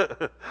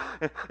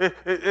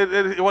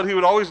 What he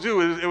would always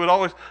do is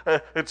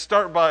it'd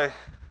start by.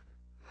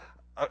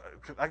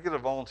 Can I get a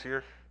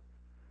volunteer?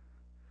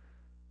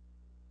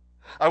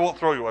 I won't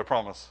throw you, I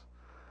promise.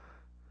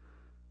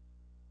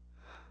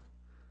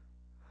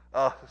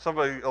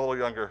 Somebody a little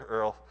younger,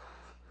 Earl.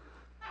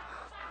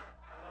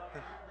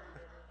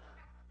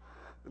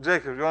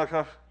 Jacob, you want to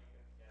come?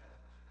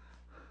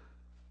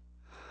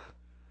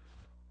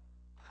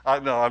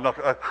 No, I'm not.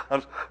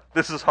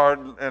 This is hard,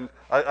 and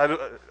I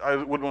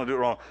wouldn't want to do it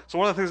wrong. So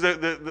one of the things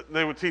that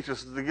they would teach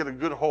us is to get a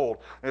good hold,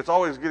 and it's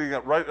always getting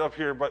it right up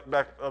here,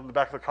 back on the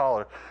back of the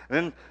collar.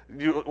 And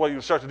then what you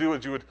would start to do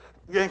is you would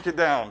yank it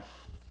down.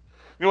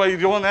 You know why you're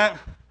doing that?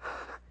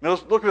 Now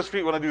look at his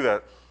feet when I do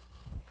that.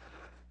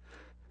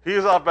 He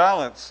is off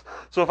balance.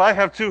 So if I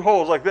have two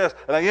holes like this,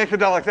 and I yank it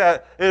down like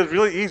that, it is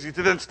really easy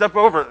to then step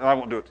over it. And I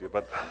won't do it to you,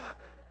 but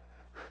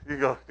you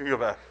can go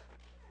back.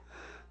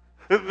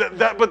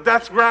 But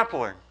that's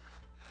grappling.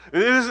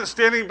 It isn't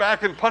standing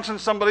back and punching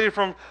somebody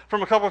from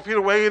a couple of feet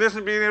away. It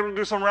isn't being able to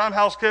do some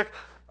roundhouse kick.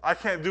 I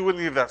can't do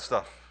any of that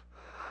stuff.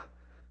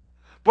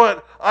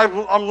 But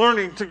I'm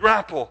learning to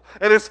grapple,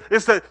 and it's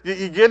that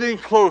you're getting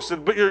close.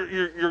 But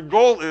your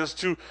goal is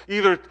to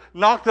either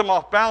knock them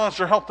off balance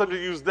or help them to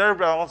use their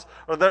balance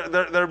or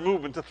their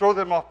movement to throw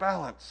them off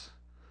balance.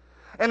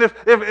 And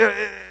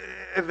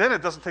and then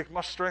it doesn't take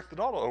much strength at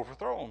all to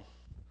overthrow them.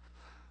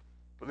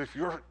 But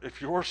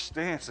if your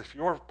stance, if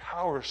your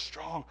power is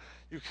strong,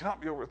 you cannot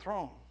be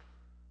overthrown.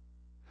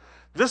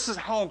 This is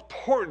how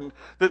important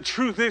the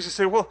truth is. You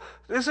say, well,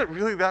 is it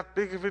really that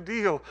big of a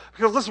deal?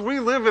 Because listen, we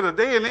live in a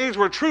day and age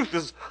where truth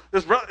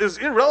is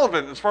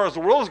irrelevant as far as the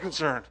world is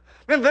concerned.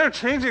 Man, they're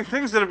changing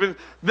things that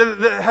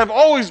have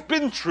always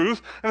been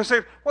truth, and they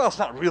say, well, it's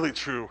not really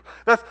true.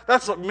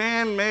 That's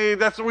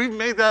man-made. We've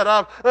made that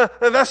up.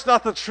 That's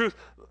not the truth.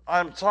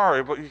 I'm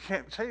sorry, but you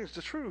can't change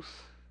the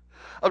truth.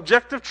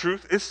 Objective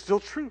truth is still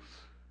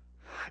truth.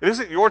 It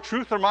isn't your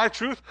truth or my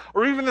truth,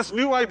 or even this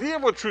new idea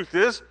of what truth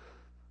is.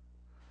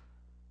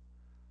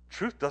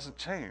 Truth doesn't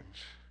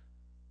change.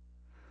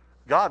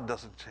 God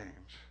doesn't change.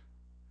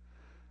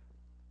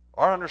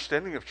 Our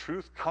understanding of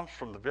truth comes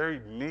from the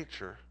very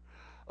nature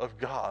of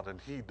God,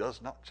 and He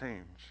does not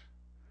change.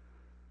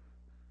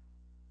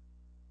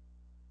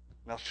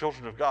 Now, as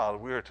children of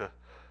God, we are to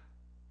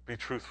be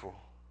truthful.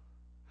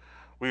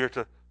 We are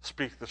to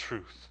speak the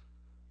truth.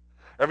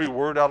 Every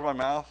word out of my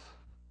mouth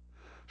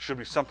should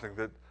be something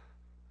that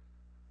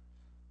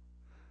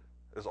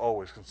is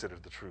always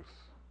considered the truth.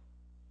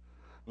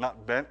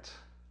 Not bent,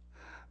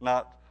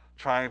 not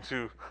trying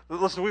to...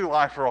 Listen, we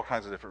lie for all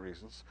kinds of different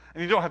reasons.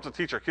 And you don't have to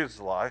teach our kids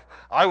to lie.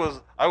 I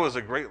was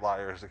a great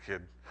liar as a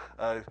kid.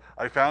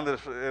 I found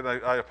that, and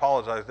I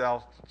apologize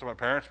now to my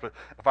parents, but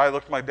if I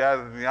looked my dad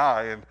in the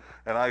eye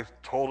and I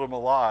told him a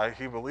lie,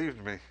 he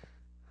believed me.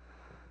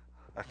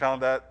 I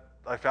found that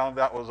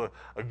was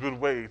a good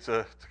way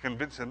to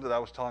convince him that I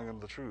was telling him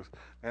the truth.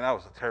 Man, I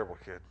was a terrible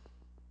kid.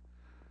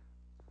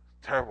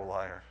 Terrible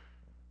liar.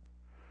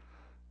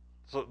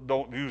 So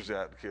don't use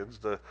that, kids,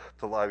 to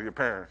lie to your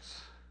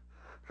parents.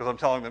 Because I'm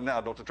telling them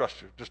now, don't to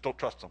trust you. Just don't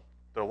trust them.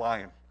 They're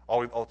lying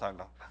all the time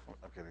now.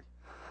 I'm kidding.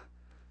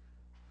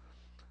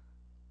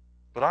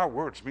 But our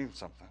words mean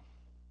something.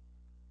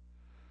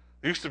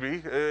 It used to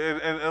be,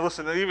 and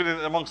listen, even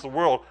amongst the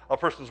world, a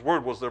person's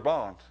word was their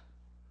bond.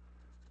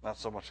 Not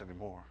so much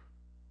anymore.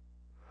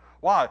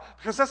 Why?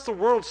 Because that's the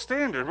world's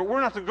standard, but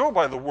we're not to go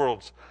by the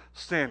world's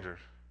standard.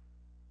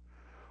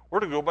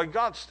 We're to go by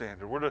God's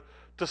standard. We're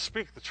to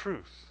speak the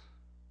truth.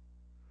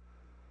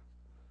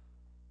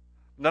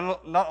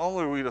 Not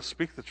only are we to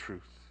speak the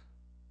truth,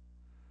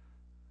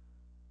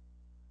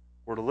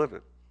 we're to live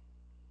it.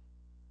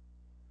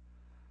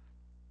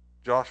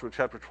 Joshua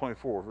chapter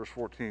 24, verse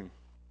 14.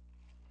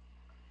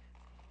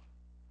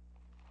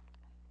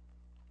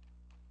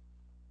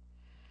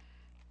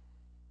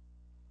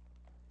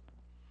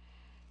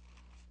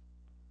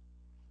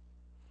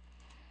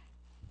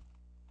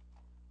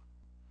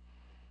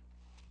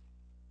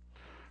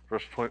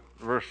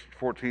 Verse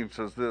 14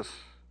 says this,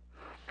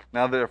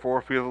 "Now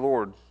therefore fear the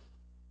Lord.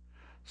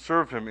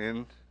 Serve Him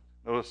in,"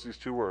 notice these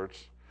two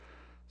words,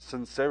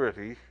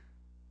 "sincerity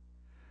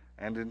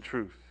and in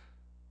truth."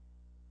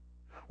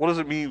 What does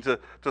it mean to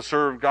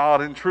serve God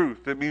in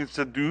truth? It means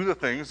to do the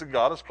things that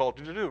God has called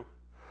you to do.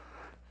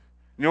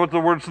 You know what the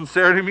word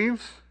sincerity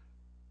means?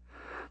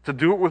 To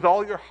do it with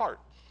all your heart.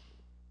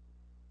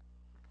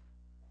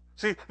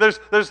 See, there's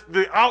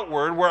the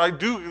outward where I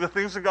do the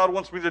things that God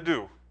wants me to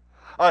do.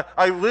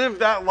 I live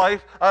that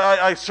life.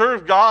 I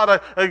serve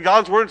God.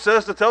 God's word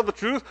says to tell the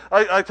truth.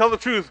 I tell the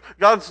truth.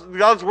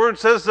 God's word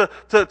says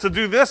to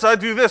do this. I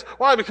do this.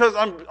 Why? Because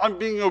I'm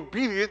being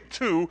obedient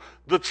to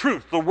the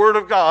truth, the word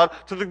of God,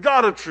 to the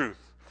God of truth.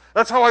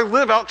 That's how I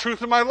live out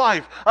truth in my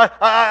life.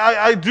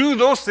 I do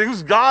those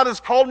things God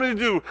has called me to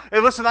do.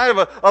 And listen, I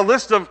have a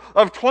list of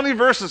 20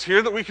 verses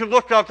here that we can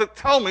look up that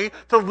tell me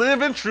to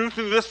live in truth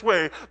in this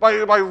way, by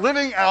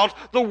living out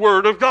the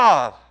word of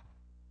God.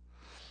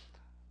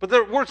 But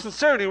the word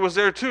sincerity was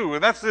there too,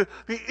 and that's the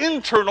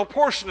internal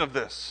portion of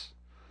this.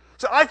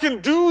 So I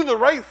can do the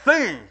right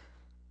thing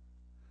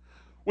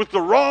with the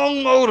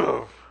wrong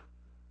motive,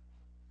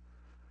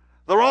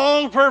 the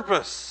wrong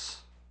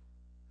purpose,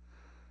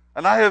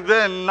 and I have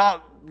then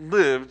not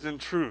lived in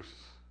truth.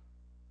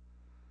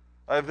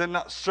 I have then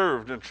not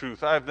served in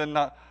truth. I have then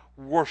not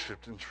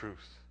worshipped in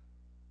truth.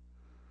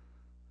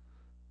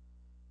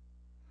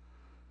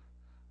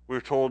 We're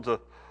told to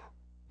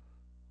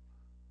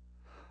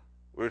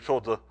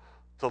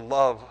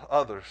love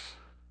others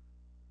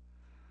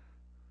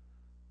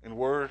in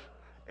word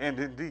and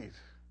in deed,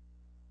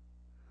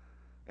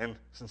 in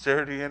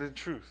sincerity and in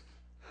truth.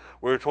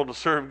 We're told to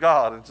serve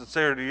God in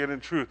sincerity and in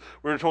truth.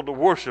 We're told to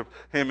worship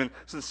Him in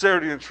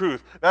sincerity and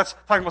truth. That's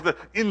talking about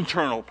the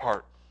internal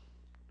part.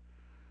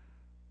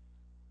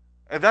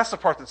 And that's the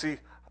part that,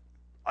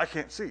 I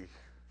can't see.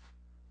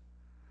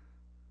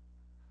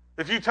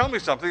 If you tell me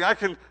something, I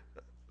can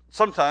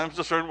sometimes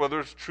discern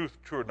whether it's true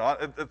or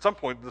not. At some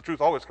point, the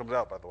truth always comes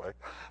out, by the way.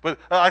 But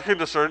I can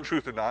discern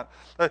truth or not.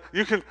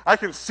 I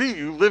can see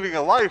you living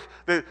a life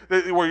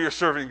where you're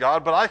serving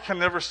God, but I can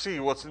never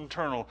see what's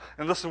internal.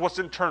 And listen, what's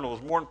internal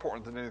is more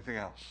important than anything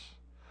else.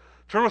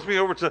 Turn with me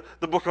over to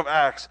the book of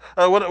Acts.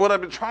 What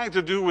I've been trying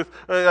to do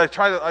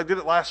I did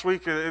it last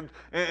week in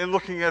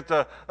looking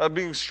at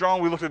being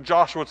strong. We looked at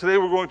Joshua. Today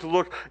we're going to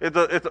look at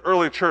the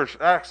early church.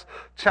 Acts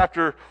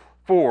chapter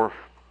 4.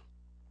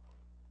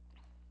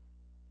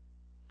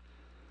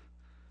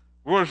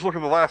 We're going to look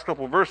at the last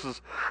couple of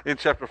verses in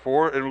chapter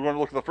 4, and we're going to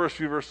look at the first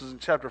few verses in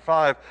chapter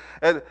 5.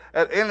 At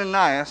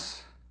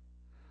Ananias,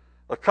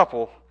 a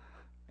couple,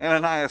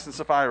 Ananias and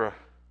Sapphira.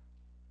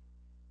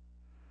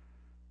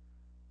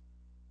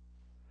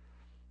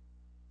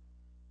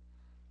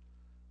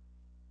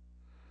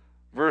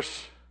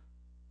 Verse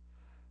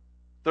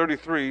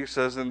 33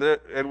 says,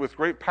 and with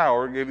great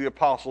power gave the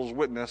apostles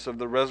witness of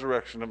the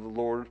resurrection of the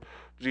Lord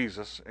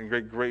Jesus, and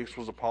great grace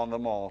was upon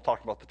them all.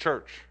 Talking about the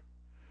church.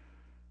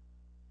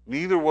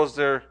 Neither was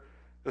there,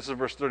 this is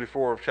verse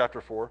 34 of chapter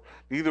 4,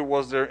 neither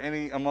was there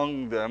any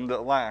among them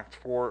that lacked,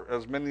 for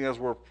as many as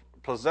were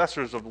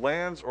possessors of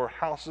lands or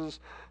houses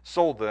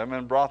sold them,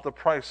 and brought the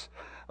price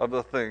of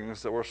the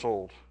things that were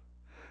sold,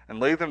 and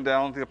laid them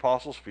down at the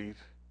apostles' feet,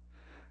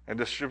 and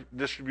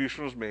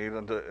distribution was made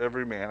unto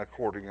every man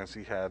according as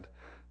he had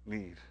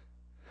need.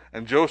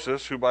 And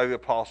Joseph, who by the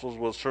apostles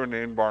was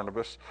surnamed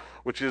Barnabas,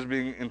 which is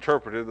being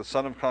interpreted, the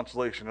son of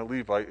consolation, a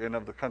Levite, and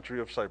of the country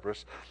of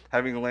Cyprus,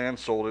 having land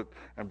sold it,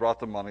 and brought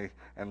the money,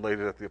 and laid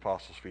it at the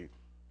apostles' feet.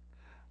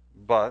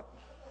 But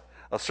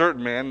a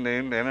certain man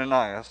named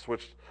Ananias,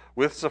 which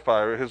with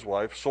Sapphira his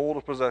wife sold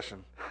a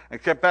possession,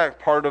 and kept back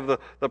part of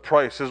the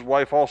price, his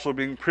wife also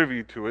being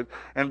privy to it,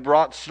 and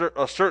brought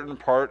a certain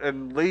part,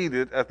 and laid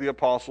it at the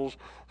apostles'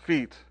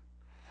 feet.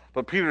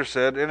 But Peter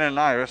said,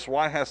 Ananias,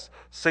 why hast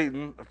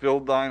Satan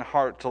filled thine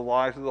heart to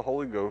lie to the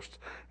Holy Ghost,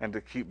 and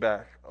to keep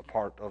back a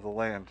part of the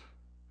land?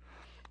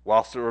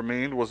 Whilst it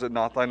remained, was it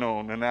not thine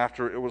own? And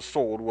after it was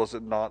sold, was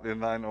it not in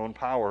thine own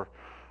power?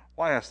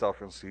 Why hast thou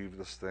conceived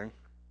this thing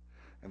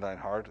in thine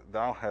heart?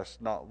 Thou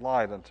hast not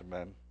lied unto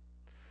men,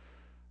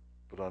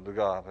 but unto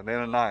God. And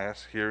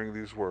Ananias, hearing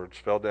these words,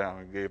 fell down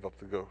and gave up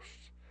the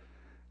ghost.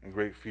 And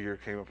great fear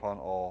came upon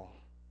all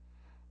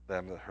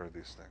them that heard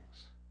these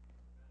things.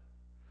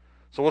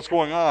 So what's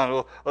going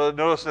on? Well,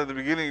 notice at the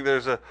beginning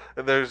there's a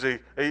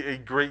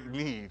great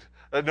need.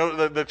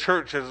 The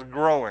church is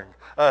growing.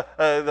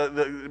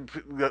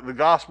 The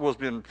gospel has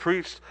been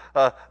preached.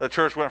 The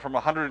church went from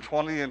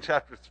 120 in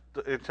chapter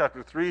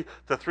 3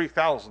 to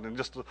 3,000 in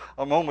just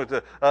a moment.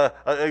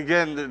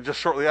 Again, just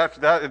shortly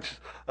after that, in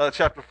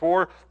chapter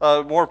 4,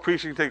 more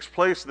preaching takes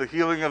place. The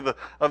healing of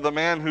the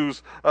man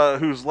who's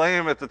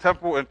lame at the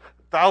temple, and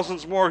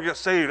thousands more get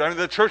saved. I mean,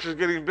 the church is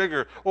getting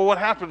bigger. Well, what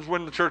happens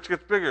when the church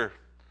gets bigger?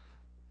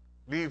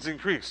 Needs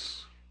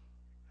increase,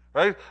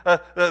 right?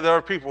 There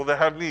are people that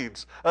have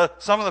needs.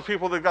 Some of the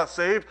people that got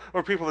saved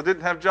were people that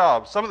didn't have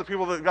jobs. Some of the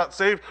people that got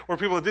saved were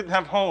people that didn't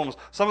have homes.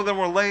 Some of them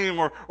were lame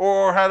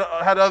or had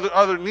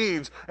other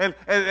needs, and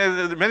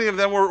many of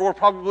them were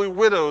probably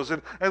widows.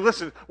 And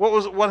listen,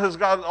 what has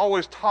God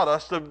always taught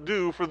us to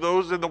do for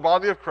those in the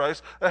body of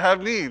Christ that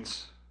have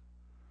needs?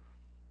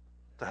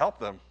 To help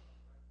them.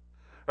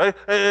 Right?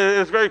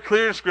 It's very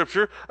clear in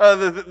Scripture.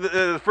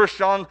 1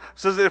 John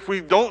says that if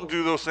we don't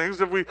do those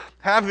things, if we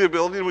have the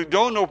ability and we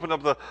don't open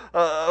up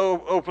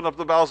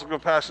the bowels of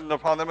compassion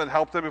upon them and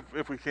help them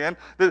if we can,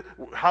 then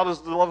how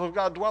does the love of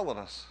God dwell in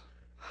us?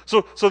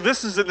 So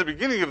this is in the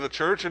beginning of the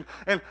church, and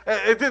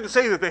it didn't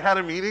say that they had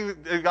a meeting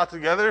and got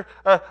together.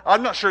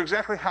 I'm not sure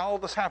exactly how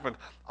this happened.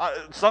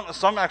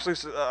 Some actually,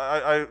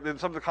 in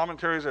some of the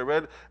commentaries I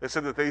read, it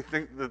said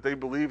that they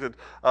believe that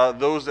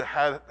those that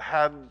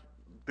had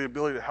the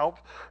ability to help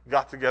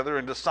got together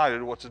and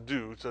decided what to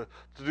do to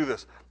do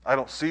this. I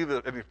don't see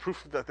any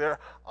proof of that there.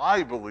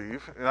 I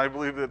believe, and I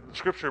believe that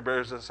Scripture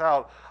bears this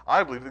out,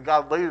 I believe that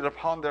God laid it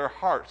upon their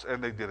hearts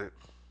and they did it.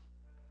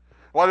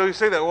 Why do we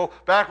say that? Well,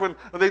 back when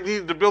they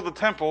needed to build the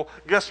temple,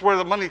 guess where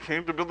the money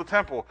came to build the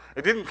temple?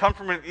 It didn't come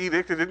from an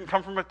edict. It didn't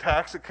come from a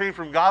tax. It came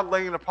from God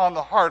laying upon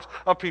the hearts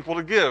of people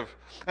to give.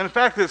 And in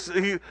fact,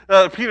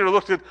 Peter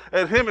looked at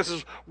him and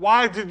says,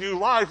 why did you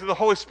lie to the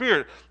Holy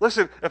Spirit?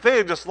 Listen, if they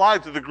had just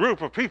lied to the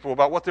group of people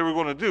about what they were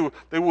going to do,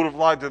 they would have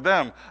lied to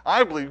them.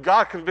 I believe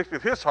God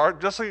convicted his heart,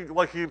 just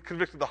like he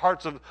convicted the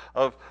hearts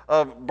of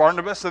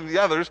Barnabas and the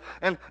others.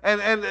 And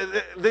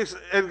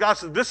God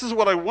said, this is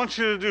what I want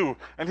you to do.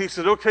 And he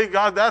said, okay,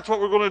 God, that's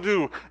what we're going to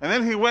do. And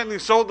then he went and he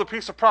sold the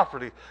piece of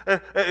property. And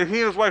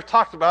he and his wife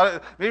talked about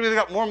it. Maybe they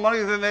got more money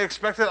than they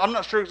expected. I'm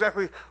not sure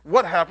exactly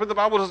what happened. The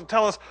Bible doesn't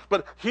tell us.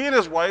 But he and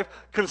his wife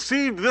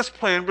conceived this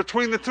plan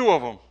between the two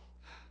of them.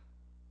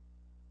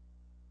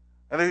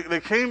 And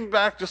they came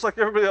back just like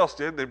everybody else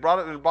did. They brought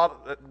it to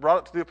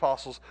the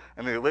apostles,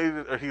 and he laid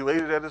it at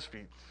his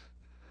feet.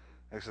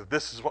 And he said,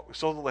 this is what we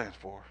sold the land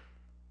for.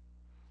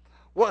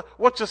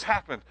 What just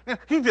happened? Man,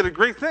 he did a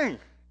great thing.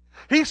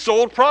 He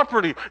sold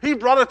property. He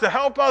brought it to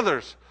help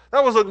others.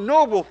 That was a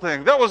noble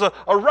thing. That was a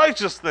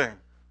righteous thing.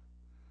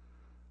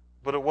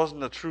 But it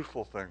wasn't a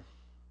truthful thing.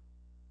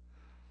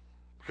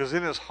 Because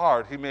in his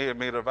heart, he may have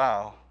made a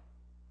vow,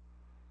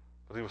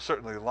 but he was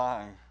certainly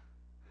lying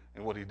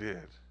in what he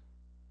did.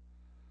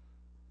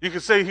 You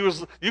could say he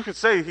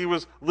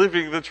was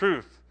living the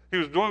truth. He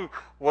was doing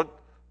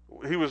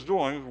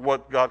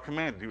what God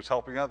commanded. He was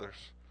helping others.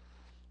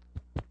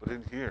 But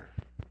in here,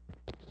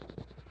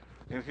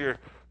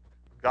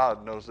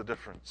 God knows the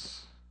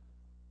difference.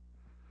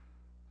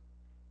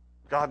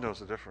 God knows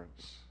the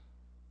difference.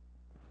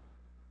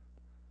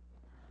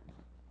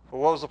 But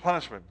what was the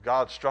punishment?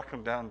 God struck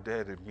him down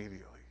dead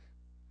immediately.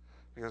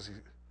 Because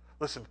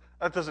listen,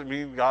 That doesn't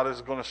mean God is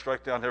going to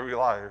strike down every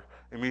liar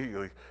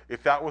immediately.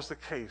 If that was the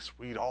case,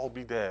 we'd all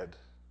be dead.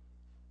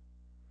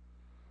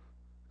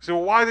 So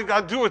why did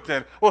God do it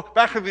then? Well,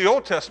 back in the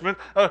Old Testament,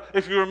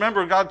 if you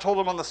remember, God told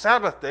them on the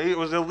Sabbath day it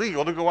was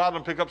illegal to go out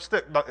and pick up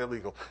sticks. Not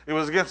illegal. It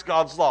was against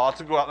God's law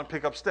to go out and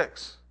pick up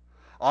sticks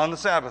on the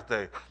Sabbath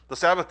day. The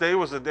Sabbath day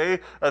was a day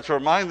to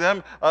remind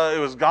them it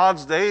was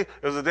God's day.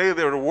 It was a day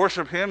they were to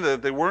worship Him,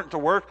 that they weren't to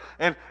work.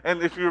 And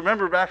if you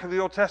remember back in the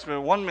Old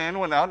Testament, one man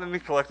went out and he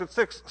collected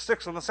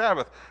sticks on the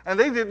Sabbath. And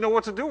they didn't know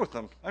what to do with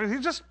them. I mean,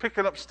 he's just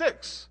picking up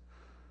sticks.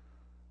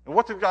 And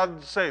what did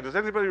God say? Does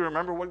anybody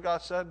remember what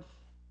God said?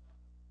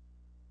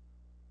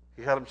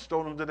 He had him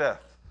stone him to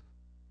death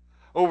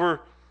over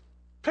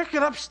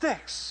picking up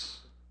sticks.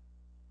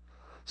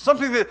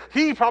 Something that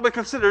he probably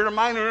considered a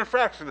minor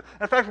infraction.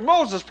 In fact,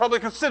 Moses probably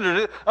considered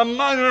it a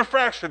minor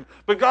infraction.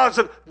 But God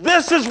said,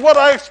 this is what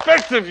I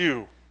expect of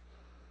you.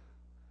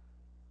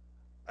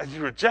 And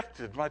you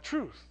rejected my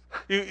truth.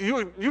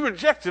 You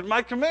rejected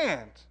my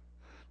command.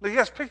 Now,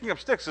 yes, picking up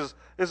sticks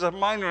is a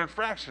minor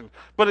infraction,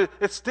 but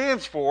it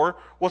stands for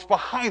what's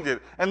behind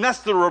it, and that's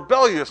the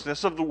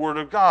rebelliousness of the Word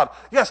of God.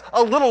 Yes,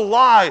 a little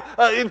lie,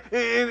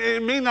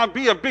 it may not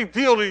be a big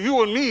deal to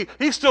you and me.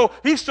 He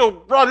still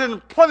brought in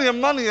plenty of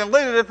money and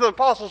laid it at the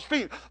apostles'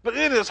 feet, but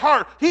in his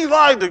heart, he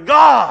lied to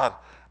God.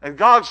 And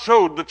God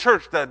showed the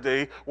church that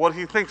day what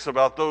he thinks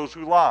about those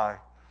who lie.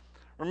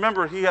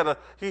 Remember, he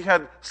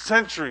had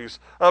centuries,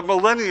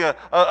 millennia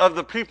of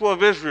the people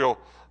of Israel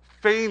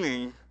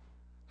faking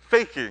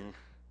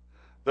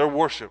their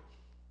worship.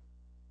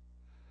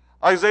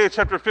 Isaiah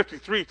chapter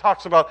 53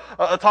 talks about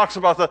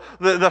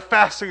the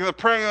fasting and the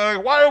praying. And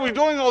like, why are we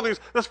doing all this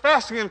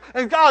fasting?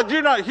 And God,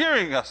 you're not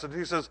hearing us. And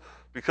he says,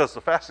 because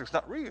the fasting's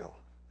not real.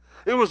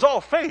 It was all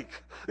fake.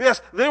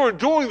 Yes, they were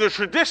doing the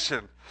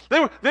tradition. They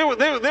were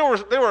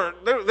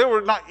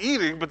not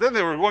eating, but then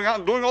they were going out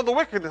and doing all the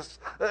wickedness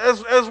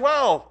as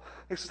well.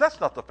 He says, that's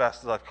not the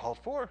fast that I've called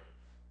for.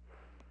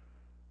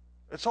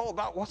 It's all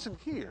about what's in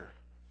here.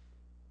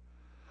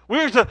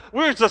 We're to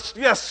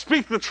yes,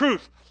 speak the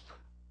truth.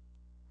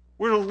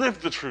 We're to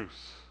live the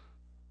truth.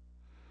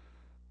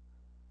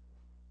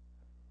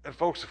 And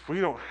folks, if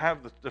we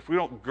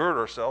don't gird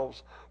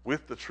ourselves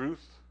with the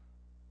truth,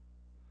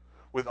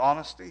 with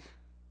honesty,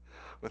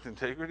 with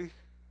integrity,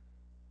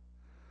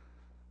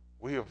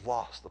 we have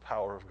lost the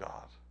power of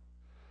God.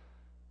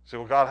 Say,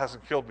 well, God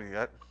hasn't killed me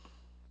yet.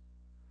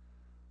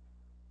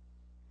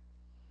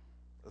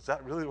 Is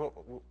that really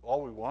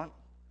all we want?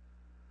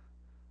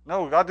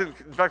 No, God didn't.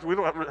 In fact, we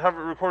don't have it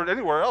recorded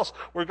anywhere else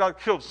where God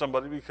killed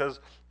somebody because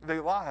they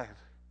lied.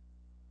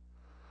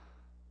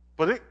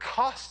 But it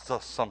costs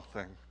us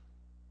something.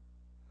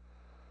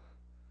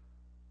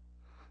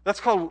 That's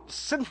called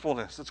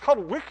sinfulness. It's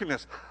called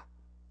wickedness.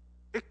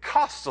 It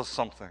costs us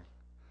something.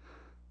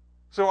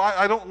 So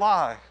I don't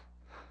lie.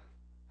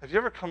 Have you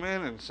ever come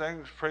in and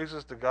sang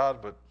praises to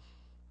God, but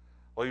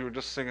you were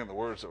just singing the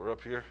words that were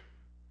up here?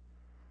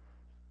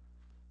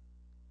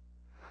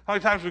 How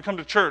many times we come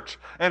to church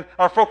and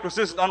our focus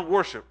isn't on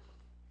worship?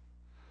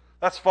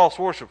 That's false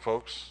worship,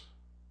 folks.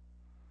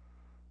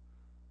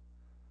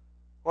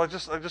 Well,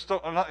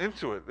 I'm not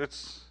into it.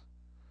 It's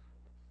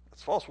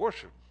false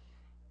worship.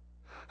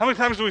 How many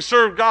times do we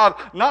serve God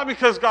not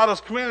because God has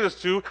commanded us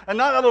to, and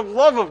not out of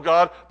love of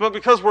God, but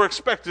because we're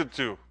expected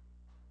to?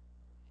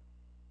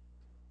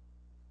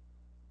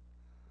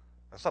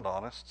 That's not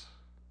honest.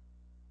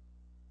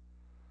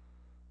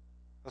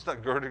 That's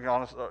not girding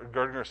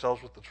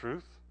ourselves with the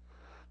truth.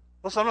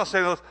 Listen, I'm not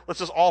saying let's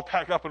just all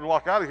pack up and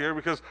walk out of here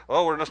because,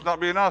 we're just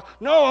not being honest.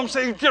 No, I'm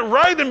saying get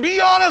right and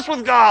be honest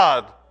with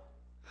God.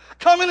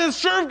 Come in and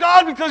serve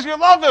God because you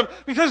love Him,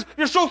 because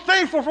you're so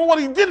thankful for what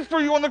He did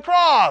for you on the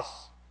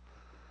cross.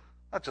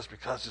 Not just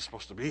because you're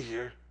supposed to be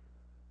here.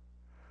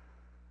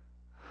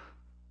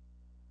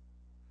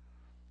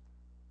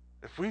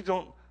 If we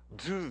don't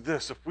do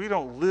this, if we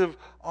don't live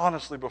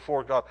honestly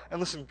before God, and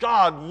listen,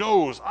 God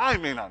knows, I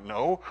may not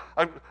know.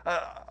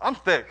 I'm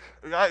thick.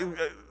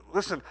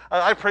 Listen,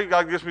 I pray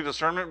God gives me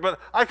discernment, but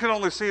I can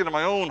only see it in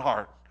my own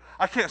heart.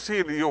 I can't see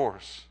it in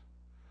yours.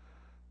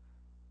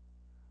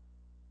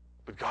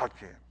 But God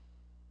can.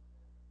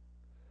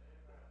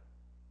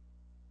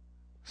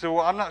 So,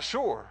 I'm not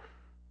sure.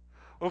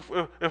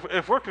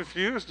 If we're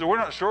confused or we're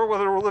not sure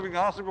whether we're living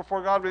honestly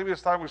before God, maybe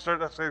it's time we start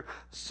to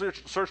say,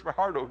 search my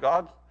heart, oh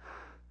God.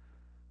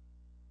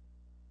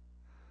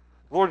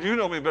 Lord, you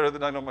know me better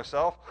than I know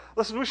myself.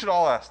 Listen, we should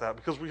all ask that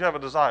because we have a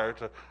desire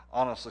to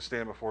honestly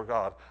stand before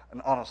God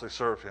and honestly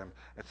serve Him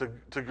and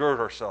to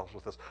gird ourselves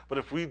with this. But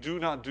if we do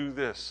not do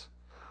this,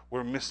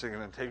 we're missing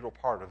an integral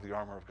part of the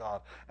armor of God,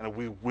 and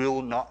we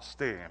will not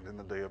stand in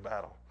the day of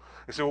battle.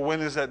 You say, well,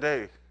 when is that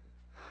day?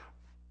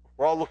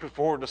 We're all looking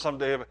forward to some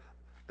day of it.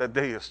 That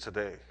day is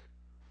today.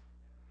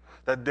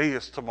 That day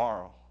is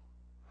tomorrow.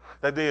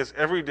 That day is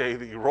every day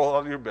that you roll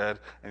out of your bed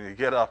and you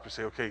get up and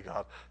say, okay,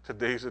 God,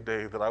 today's a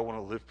day that I want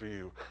to live for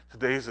you.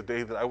 Today is a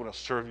day that I want to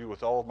serve you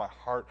with all of my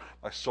heart,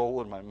 my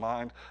soul, and my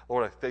mind.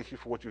 Lord, I thank you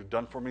for what you've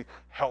done for me.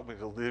 Help me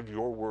to live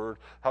your word.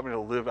 Help me to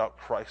live out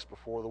Christ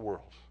before the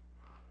world.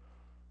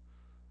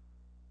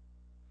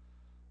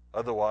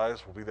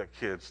 Otherwise, we'll be that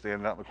kid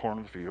standing out in the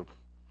corner of the field,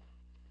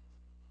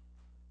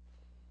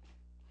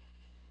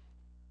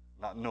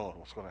 not knowing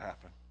what's going to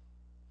happen.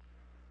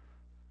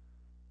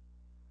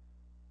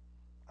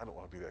 I don't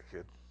want to be that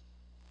kid.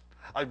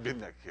 I've been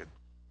that kid.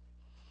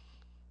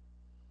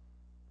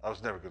 I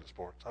was never good at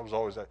sports. I was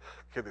always that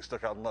kid that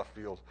stuck out in left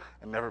field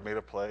and never made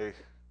a play.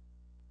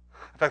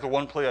 In fact, the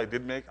one play I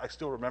did make, I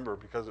still remember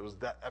because it was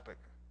that epic.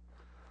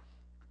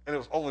 And it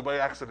was only by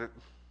accident.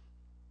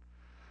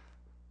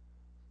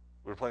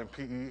 We were playing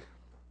PE,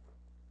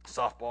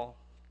 softball,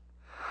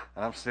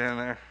 and I'm standing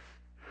there.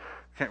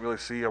 Can't really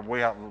see. I'm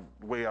way out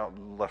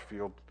in left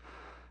field.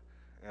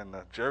 And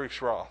Jerry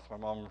Schroth, my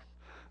mom,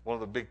 one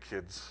of the big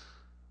kids.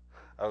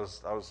 I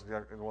was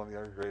in one of the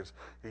younger grades.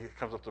 He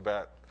comes up to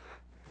bat.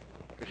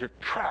 I hear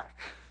crack.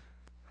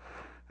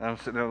 And I'm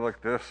sitting there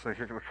like this. And I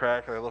hear the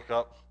crack, and I look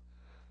up,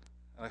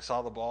 and I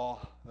saw the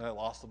ball, and I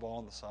lost the ball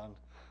in the sun.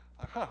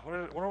 I'm like,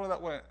 wonder where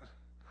that went.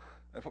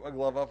 I put my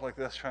glove up like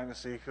this, trying to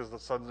see because the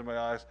sun's in my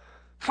eyes.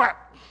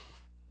 Flap!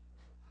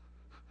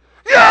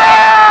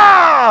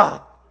 Yeah!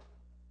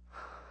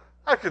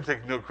 I could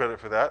take no credit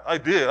for that. I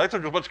did. I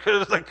took as much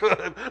credit as I could.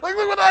 Like,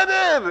 look what I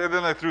did! And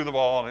then I threw the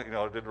ball, and it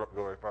didn't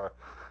go very far.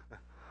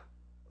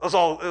 It was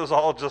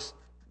all just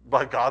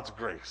by God's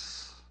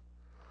grace.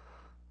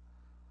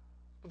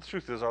 But the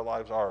truth is, our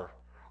lives are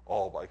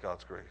all by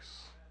God's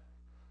grace.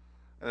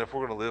 And if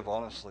we're going to live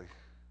honestly,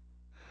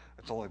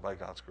 it's only by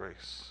God's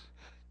grace.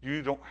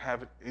 You don't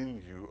have it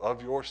in you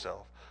of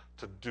yourself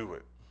to do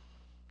it,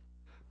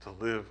 to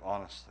live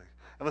honestly.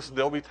 And listen,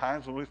 there'll be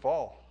times when we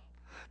fall.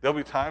 There'll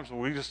be times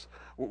when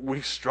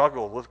we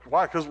struggle.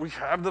 Why? Because we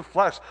have the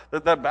flesh.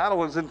 That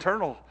battle is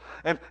internal.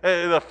 And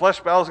the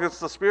flesh battles against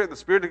the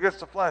spirit against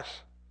the flesh.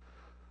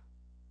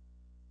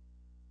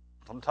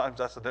 Sometimes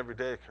that's an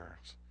everyday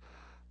occurrence.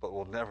 But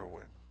we'll never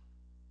win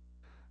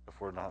if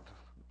we're not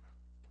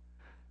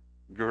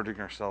girding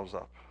ourselves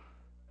up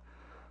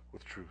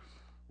with truth.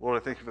 Lord,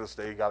 I thank you for this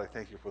day. God, I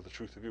thank you for the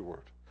truth of your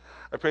word.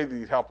 I pray that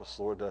you'd help us,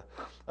 Lord,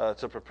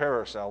 to prepare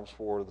ourselves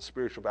for the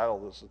spiritual battle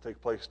that's to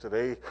take place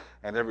today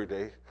and every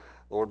day.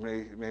 Lord,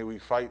 may we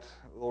fight,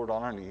 Lord,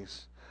 on our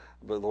knees.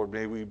 But, Lord,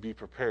 may we be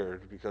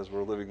prepared because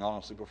we're living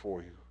honestly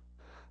before you.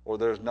 Lord,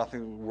 there's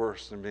nothing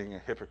worse than being a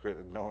hypocrite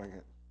and knowing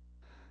it.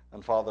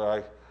 And,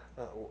 Father,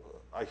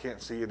 I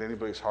can't see in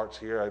anybody's hearts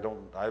here. I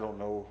don't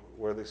know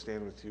where they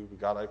stand with you. But,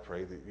 God, I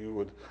pray that you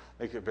would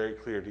make it very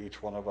clear to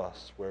each one of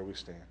us where we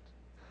stand.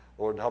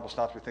 Lord, help us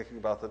not to be thinking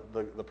about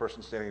the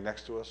person standing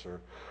next to us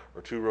or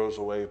 2 rows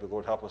away, but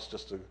Lord, help us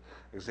just to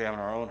examine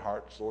our own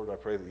hearts. Lord, I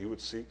pray that you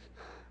would seek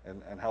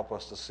and help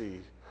us to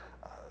see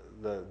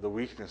the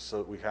weakness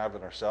that we have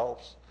in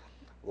ourselves.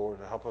 Lord,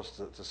 help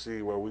us to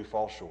see where we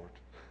fall short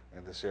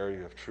in this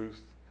area of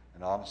truth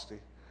and honesty,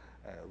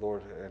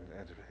 Lord,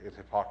 and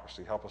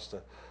hypocrisy. Help us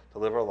to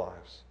live our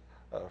lives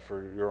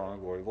for your own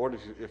glory. Lord,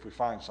 if we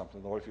find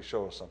something, Lord, if you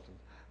show us something,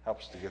 help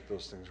us to get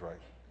those things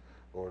right.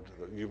 Lord,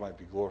 that you might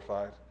be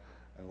glorified.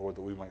 And Lord,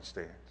 that we might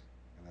stand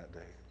in that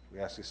day. We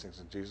ask these things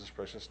in Jesus'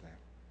 precious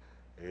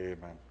name.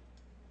 Amen.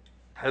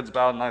 Heads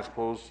bowed and eyes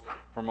closed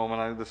for a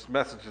moment. This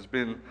message has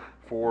been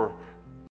for